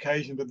on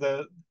occasion, but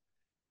the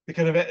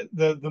kind of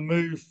the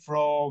move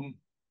from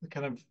the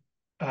kind of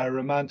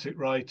romantic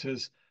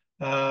writers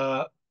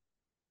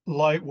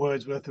like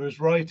Wordsworth, who was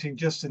writing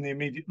just in the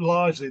immediate,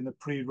 largely in the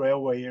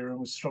pre-railway era, and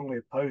was strongly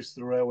opposed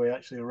to the railway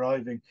actually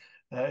arriving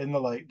in the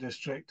Lake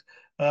District.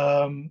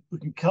 We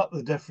can cut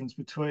the difference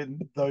between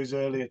those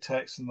earlier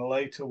texts and the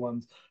later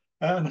ones,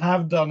 and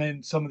have done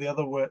in some of the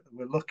other work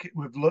that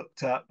we've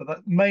looked at, but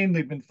that's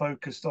mainly been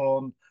focused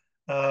um,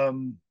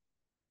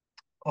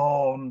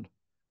 on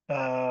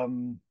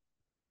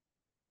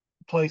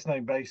place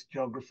name based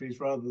geographies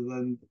rather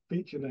than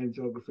feature name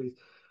geographies.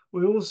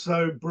 We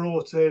also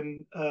brought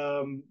in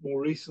more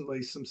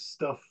recently some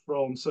stuff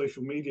from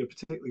social media,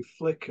 particularly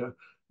Flickr,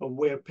 of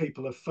where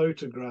people are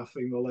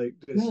photographing the Lake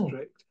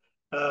District,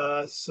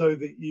 so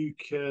that you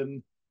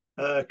can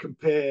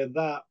compare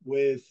that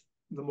with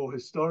the more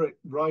historic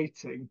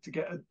writing to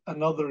get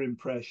another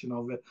impression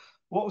of it.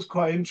 What was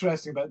quite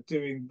interesting about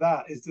doing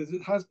that is that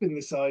it has been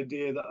this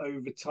idea that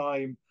over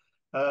time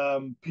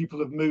people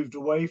have moved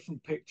away from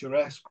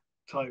picturesque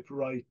type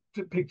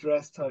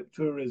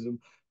tourism,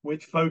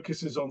 which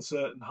focuses on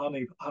certain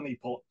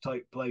honeypot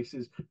type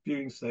places,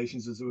 viewing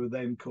stations as they were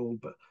then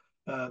called, but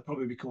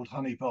probably be called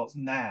honeypots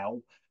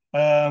now,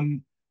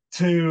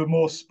 to a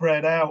more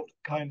spread out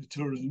kind of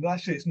tourism.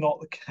 Actually, it's not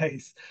the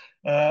case.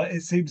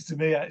 It seems to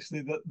me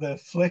actually that the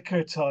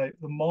Flickr type,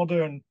 the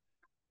modern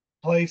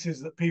places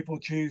that people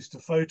choose to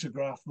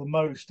photograph the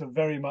most are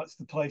very much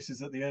the places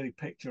that the early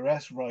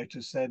picturesque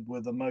writers said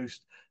were the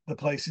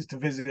places to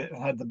visit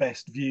and had the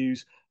best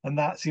views, and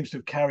that seems to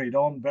have carried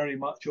on very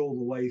much all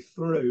the way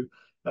through,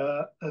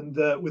 and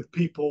with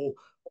people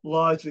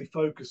largely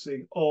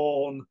focusing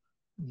on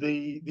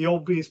the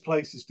obvious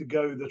places to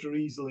go that are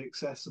easily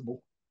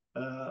accessible,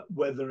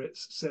 whether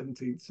it's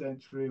 17th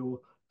century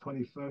or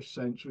 21st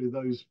century.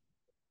 Those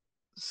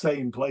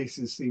same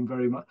places seem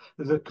very much,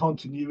 there's a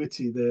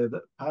continuity there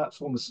that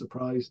perhaps almost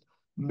surprised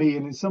me,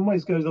 and in some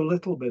ways goes a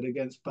little bit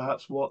against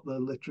perhaps what the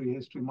literary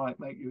history might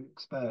make you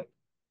expect.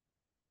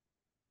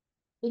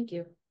 Thank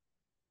you.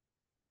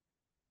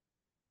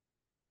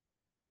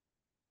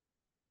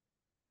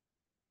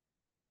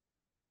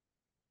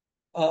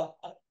 A,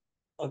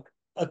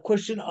 a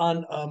question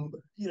on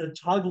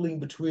toggling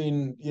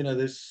between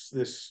this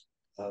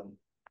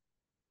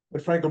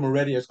what Franco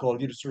Moretti has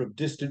called sort of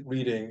distant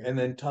reading, and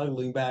then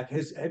toggling back.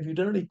 Have you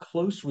done any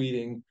close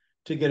reading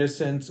to get a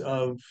sense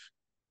of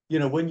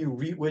when you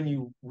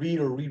read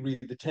or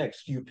reread the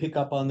text, do you pick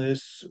up on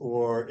this,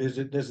 or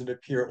does it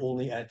appear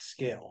only at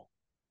scale?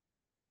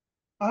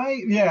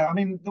 I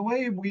mean, the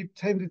way we've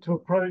tended to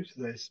approach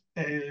this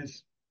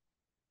is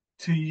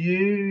to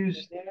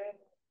use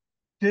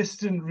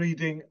distant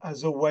reading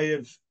as a way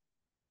of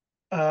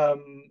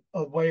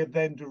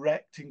then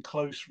directing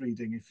close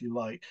reading, if you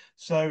like.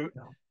 So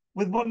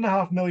with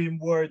 1.5 million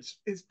words,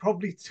 it's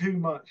probably too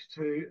much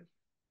to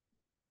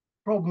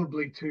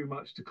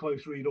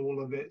close read all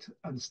of it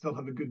and still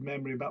have a good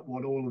memory about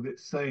what all of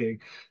it's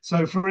saying.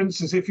 So for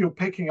instance, if you're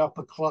picking up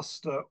a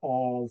cluster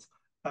of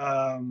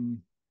a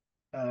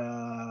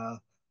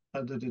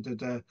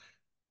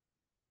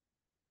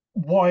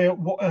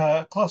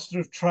cluster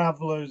of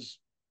travelers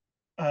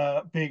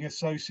being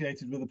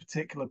associated with a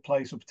particular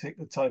place or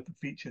particular type of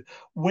feature,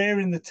 where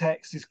in the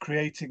text is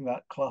creating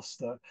that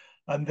cluster,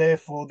 and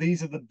therefore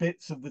these are the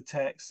bits of the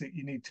text that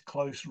you need to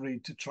close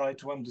read to try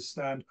to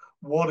understand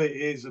what it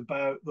is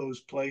about those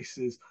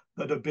places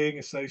that are being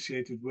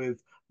associated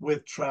with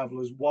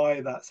travelers, why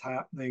that's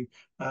happening,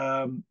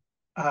 and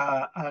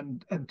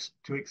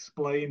to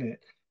explain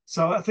it.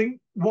 So I think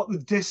what the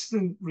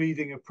distant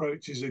reading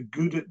approaches are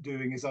good at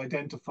doing is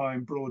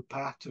identifying broad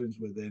patterns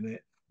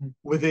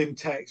within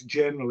text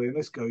generally, and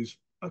this goes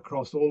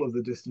across all of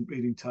the distant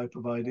reading type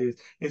of ideas.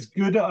 It's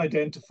good at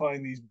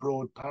identifying these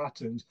broad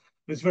patterns,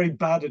 but it's very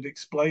bad at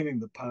explaining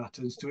the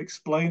patterns. To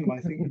explain them,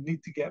 I think you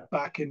need to get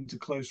back into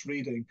close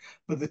reading.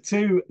 But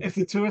if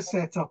the two are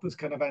set up as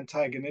kind of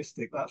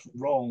antagonistic, that's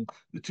wrong.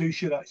 The two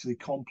should actually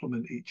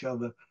complement each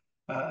other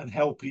and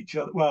help each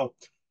other. Well,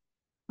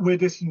 where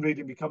distant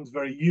reading becomes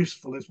very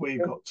useful is where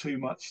you've got too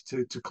much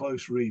to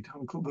close read.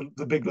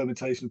 The big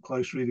limitation of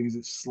close reading is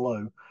it's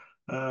slow.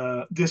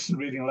 Distant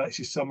reading will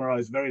actually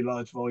summarize very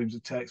large volumes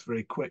of text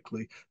very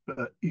quickly,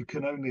 but you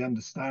can only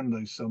understand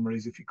those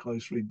summaries if you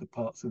close read the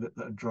parts of it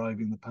that are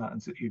driving the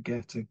patterns that you're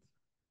getting.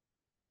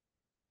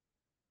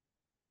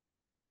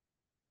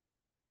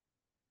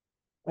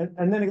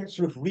 And then again,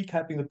 sort of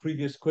recapping the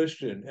previous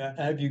question,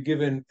 have you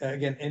given,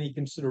 again, any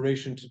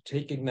consideration to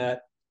taking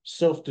that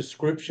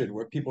self-description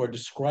where people are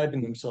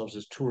describing themselves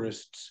as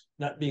tourists,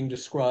 not being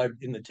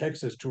described in the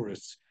text as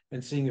tourists,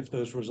 and seeing if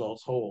those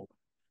results hold?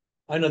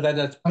 I know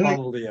that's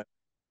probably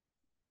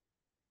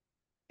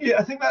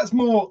I think that's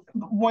more,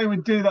 the way we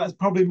do that is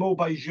probably more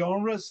by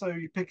genre. So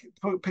you pick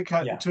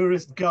out the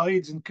tourist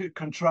guides and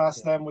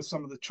contrast them with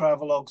some of the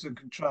travelogues, and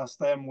contrast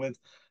them with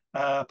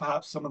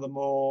perhaps some of the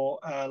more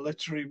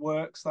literary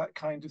works, that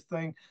kind of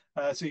thing.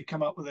 So you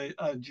come up with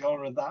a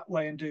genre that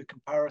way and do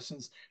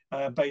comparisons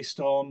based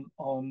on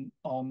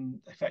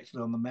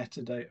effectively on the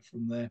metadata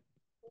from there.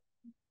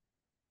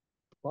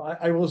 Well,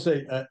 I will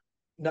say,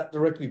 not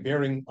directly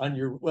bearing on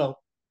your, well,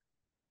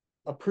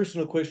 a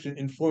personal question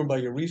informed by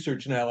your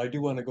research now, I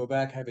do want to go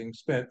back, having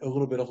spent a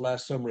little bit of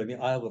last summer in the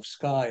Isle of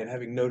Skye and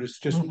having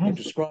noticed just what you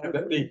described,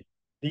 that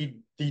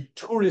the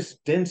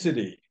tourist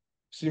density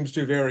seems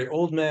to vary.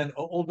 Old Man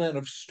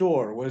of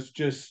Store was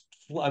just,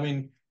 I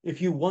mean, if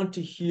you want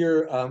to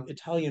hear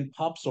Italian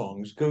pop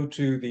songs, go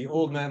to the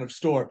Old Man of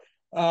Store.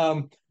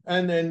 And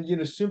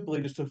then,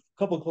 simply just a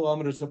couple of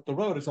kilometers up the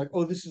road, it's like,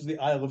 oh, this is the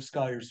Isle of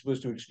Skye you're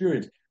supposed to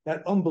experience.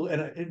 And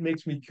it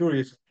makes me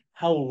curious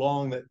how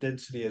long that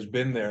density has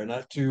been there.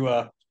 Not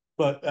to,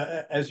 but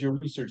as your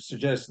research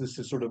suggests, this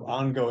is sort of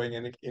ongoing,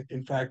 and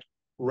in fact,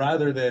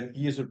 rather than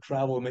ease of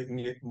travel making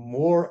it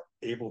more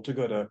able to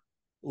go to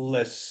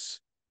less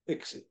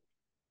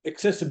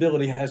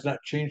accessibility has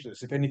not changed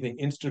this. If anything,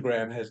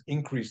 Instagram has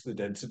increased the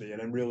density,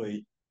 and I'm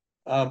really,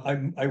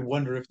 I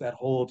wonder if that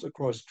holds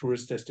across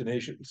tourist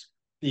destinations,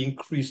 the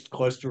increased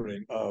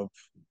clustering of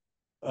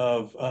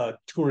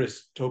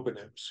tourist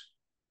toponyms.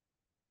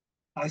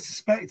 I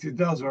suspect it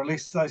does, or at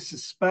least I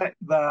suspect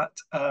that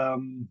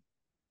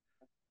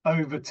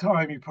over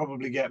time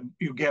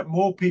you'll get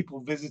more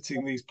people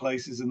visiting these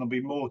places, and there'll be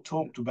more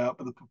talked about.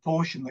 But the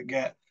proportion that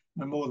get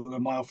no more than a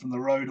mile from the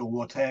road or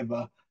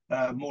whatever,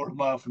 more a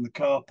mile from the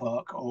car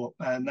park, or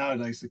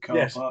nowadays the car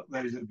Yes. park,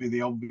 those would be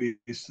the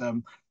obvious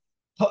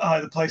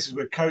either places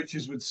where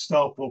coaches would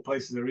stop or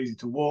places that are easy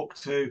to walk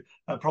to.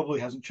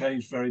 Probably hasn't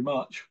changed very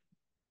much.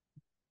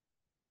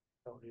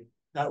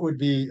 That would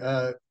be,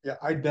 yeah,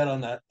 I'd bet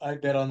on that.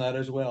 I'd bet on that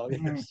as well.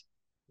 Yes.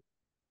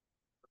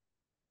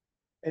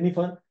 Any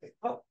fun?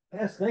 Oh,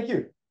 yes, thank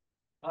you.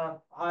 I'm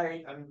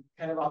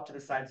kind of off to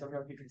the side, so I don't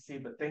know if you can see,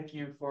 but thank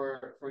you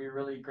for your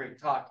really great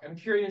talk. I'm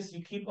curious,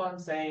 you keep on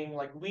saying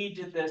like we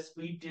did this,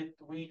 we did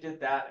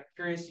that. I'm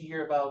curious to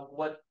hear about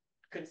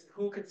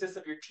who consists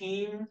of your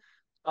team.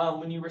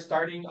 When you were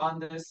starting on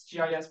this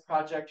GIS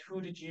project,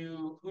 who did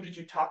you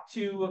talk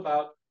to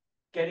about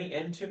getting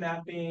into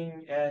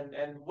mapping,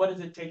 and what does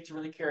it take to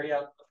really carry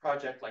out a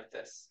project like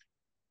this?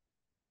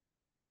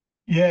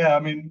 Yeah, I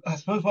mean, I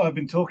suppose what I've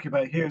been talking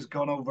about here has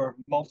gone over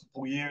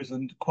multiple years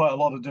and quite a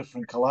lot of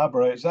different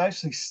collaborators. I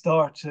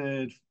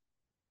started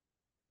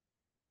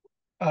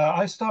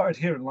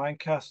here in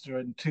Lancaster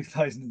in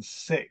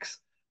 2006,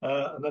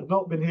 and I'd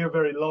not been here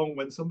very long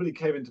when somebody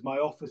came into my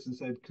office and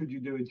said, "Could you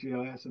do a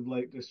GIS of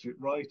Lake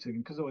District writing?"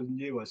 And because I was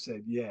new, I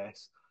said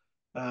yes,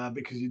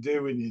 because you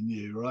do when you're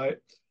new, right?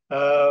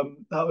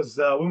 That was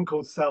a woman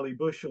called Sally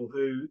Bushell,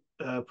 who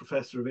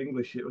professor of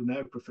English,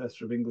 now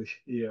professor of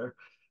English here.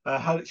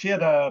 She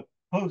had a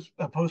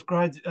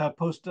postgraduate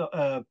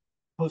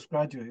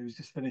who was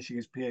just finishing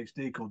his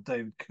PhD called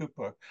David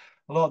Cooper.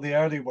 A lot of the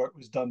early work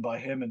was done by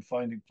him in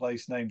finding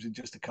place names in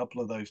just a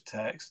couple of those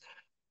texts.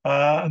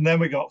 And then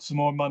we got some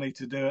more money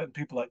to do it. And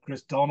people like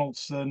Chris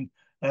Donaldson.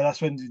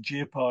 That's when the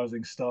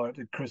geoparsing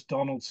started. Chris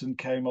Donaldson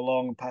came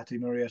along, and Patty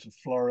Marietta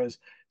Flores.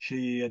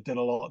 She did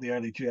a lot of the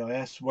early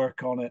GIS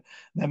work on it.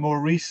 And then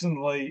more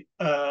recently,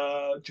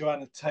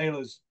 Joanna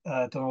Taylor's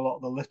done a lot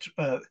of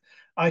the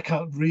I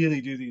can't really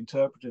do the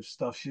interpretive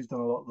stuff. She's done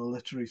a lot of the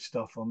literary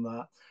stuff on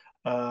that.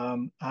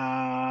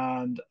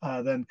 And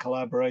then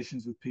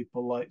collaborations with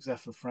people like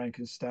Zephyr Frank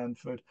in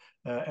Stanford,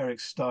 Eric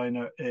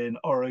Steiner in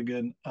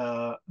Oregon,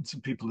 and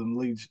some people in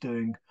Leeds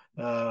doing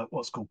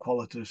what's called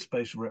qualitative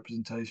spatial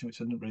representation, which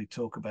I didn't really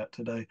talk about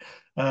today.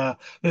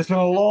 There's been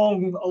a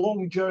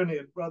long journey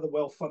and rather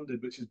well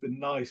funded, which has been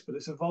nice, but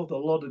it's involved a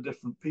lot of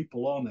different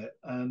people on it.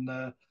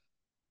 And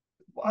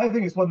I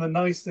think it's one of the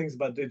nice things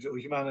about digital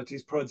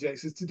humanities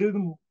projects is to do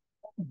them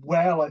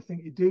well. I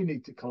think you do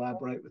need to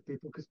collaborate with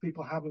people because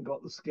people haven't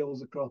got the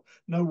skills across.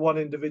 No one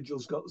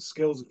individual's got the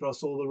skills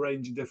across all the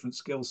range of different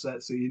skill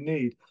sets that you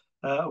need.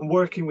 And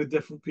working with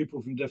different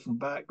people from different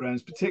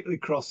backgrounds, particularly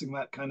crossing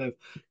that kind of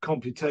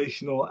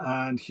computational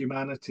and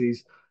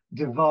humanities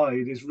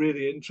divide, is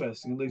really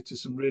interesting and leads to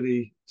some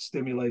really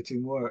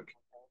stimulating work.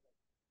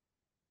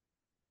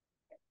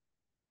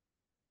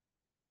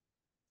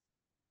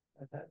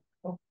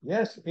 Oh,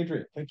 yes,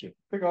 Adrian, thank you. I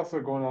think also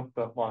going off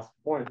that last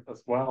point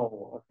as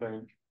well, I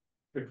think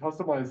the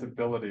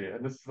customizability,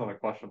 and this is not a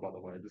question, by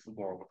the way, this is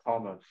more of a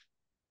comment,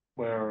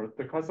 where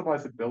the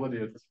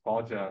customizability of this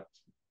project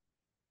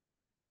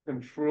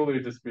can truly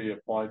just be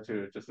applied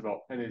to just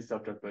about any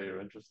subject that you're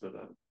interested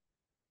in.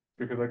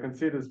 Because I can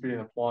see this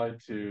being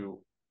applied to,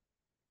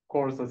 of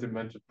course, as you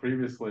mentioned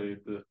previously,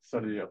 the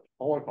study of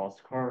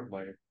Holocaust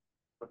currently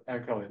with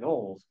Anne Kelly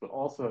Knowles, but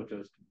also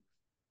just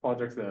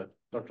projects that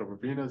Dr.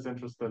 Rabina is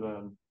interested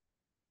in,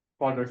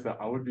 projects that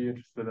I would be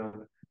interested in,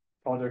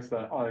 projects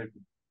that I've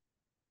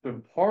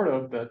been part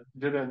of that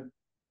didn't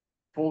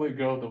fully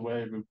go the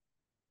way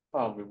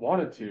we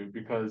wanted to,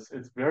 because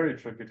it's very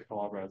tricky to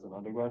collaborate as an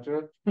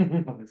undergraduate.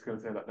 I'm just going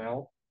to say that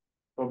now.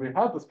 But we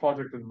had this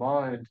project in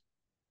mind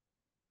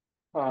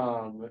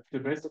to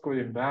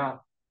basically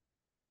map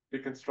the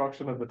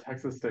construction of the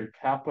Texas state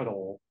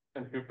capitol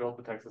and who built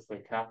the Texas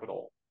state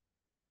capitol.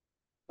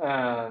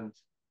 And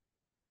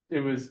it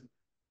was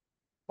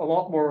a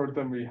lot more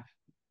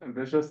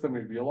ambitious than we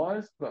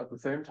realized, but at the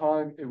same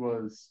time, it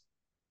was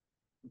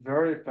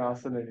very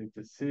fascinating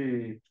to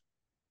see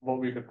what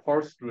we could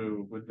parse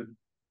through with the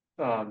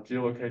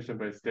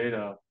geolocation-based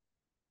data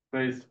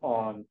based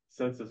on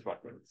census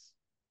records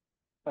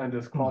and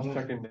just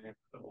cross-checking the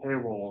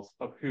payrolls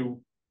of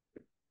who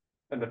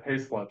and the pay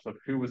slips of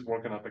who was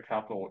working at the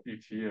Capitol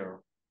each year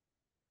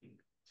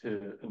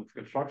in its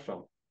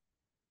construction.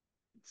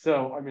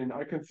 So, I mean,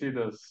 I can see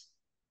this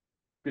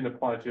being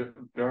applied to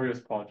various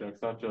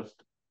projects, not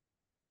just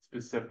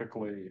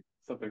specifically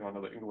something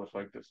under the English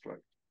Lake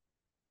District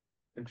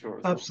in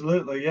tourism.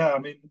 Absolutely, yeah. I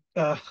mean,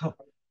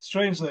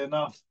 strangely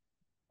enough,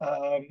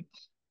 um,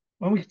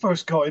 when we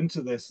first got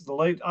into this,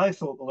 I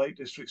thought the Lake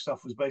District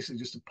stuff was basically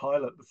just a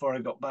pilot before I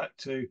got back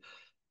to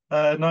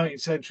 19th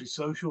century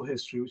social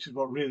history, which is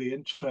what really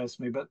interests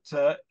me. But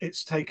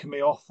it's taken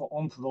me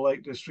onto the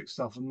Lake District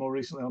stuff, and more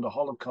recently onto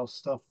Holocaust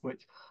stuff,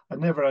 which I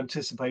never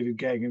anticipated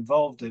getting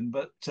involved in.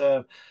 But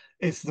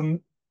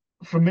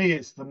for me,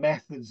 it's the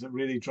methods that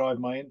really drive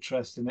my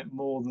interest in it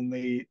more than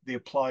the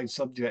applied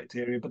subject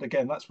area. But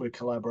again, that's where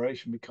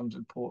collaboration becomes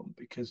important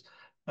because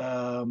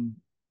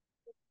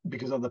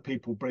other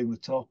people bring the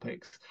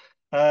topics.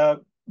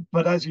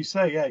 But as you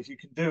say, yeah, if you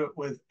can do it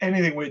with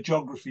anything where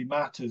geography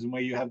matters and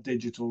where you have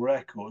digital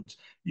records,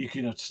 you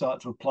can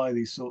start to apply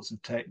these sorts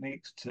of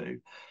techniques to.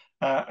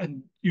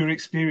 And your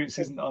experience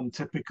isn't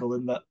untypical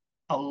in that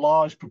a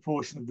large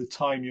proportion of the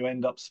time you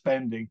end up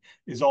spending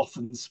is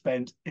often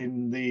spent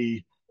in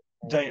the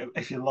data,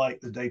 if you like,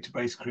 the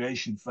database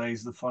creation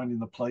phase, the finding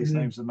the place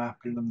names, the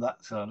mapping them,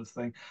 that sort of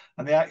thing.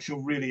 And the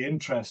actual really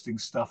interesting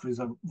stuff is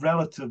a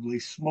relatively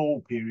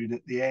small period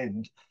at the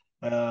end.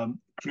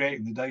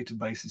 Creating the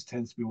databases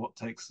tends to be what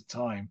takes the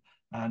time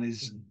and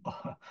is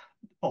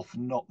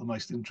often not the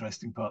most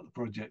interesting part of the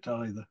project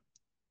either.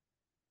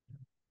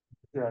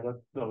 Yeah,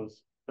 that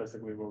was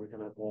basically where we hit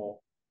a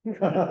wall.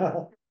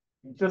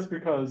 Just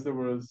because there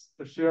was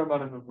a sheer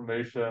amount of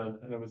information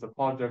and it was a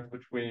project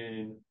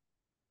between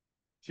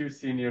two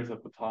seniors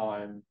at the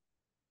time,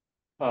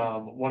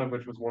 one of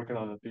which was working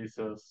on a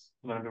thesis,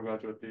 an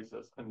undergraduate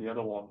thesis, and the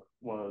other one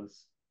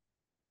was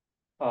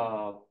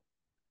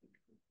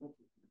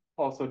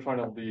also trying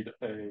to lead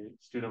a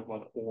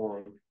student-run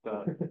org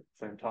at the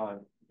same time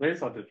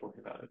based on digital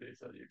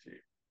humanities at UT.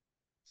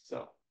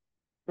 So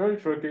very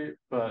tricky,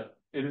 but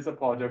it is a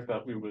project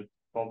that we would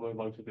probably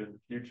like to do in the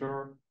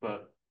future,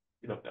 but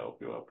we don't know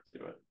if we'll ever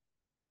do it.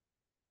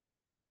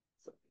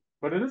 So,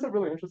 but it is a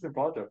really interesting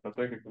project. I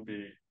think it can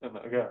be, and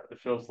again, it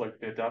shows like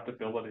the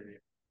adaptability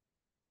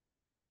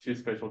to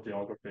spatial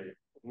geography,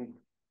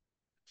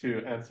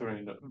 to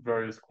answering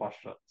various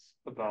questions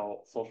about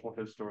social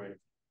history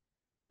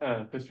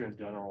and history in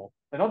general,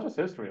 and not just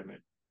history. I mean,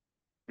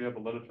 we have a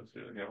literature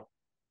student, you know.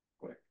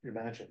 Quick,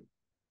 Imagine.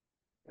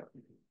 Yeah.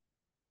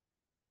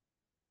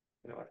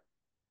 Anyway,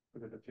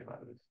 look at the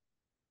humanities.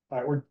 All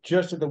right, we're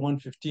just at the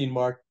 1:15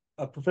 mark.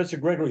 Professor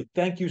Gregory,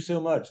 thank you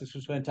so much. This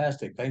was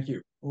fantastic. Thank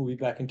you. We'll be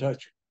back in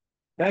touch.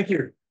 Thank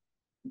you.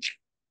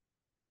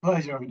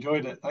 Pleasure. I've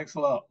enjoyed it. Thanks a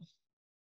lot.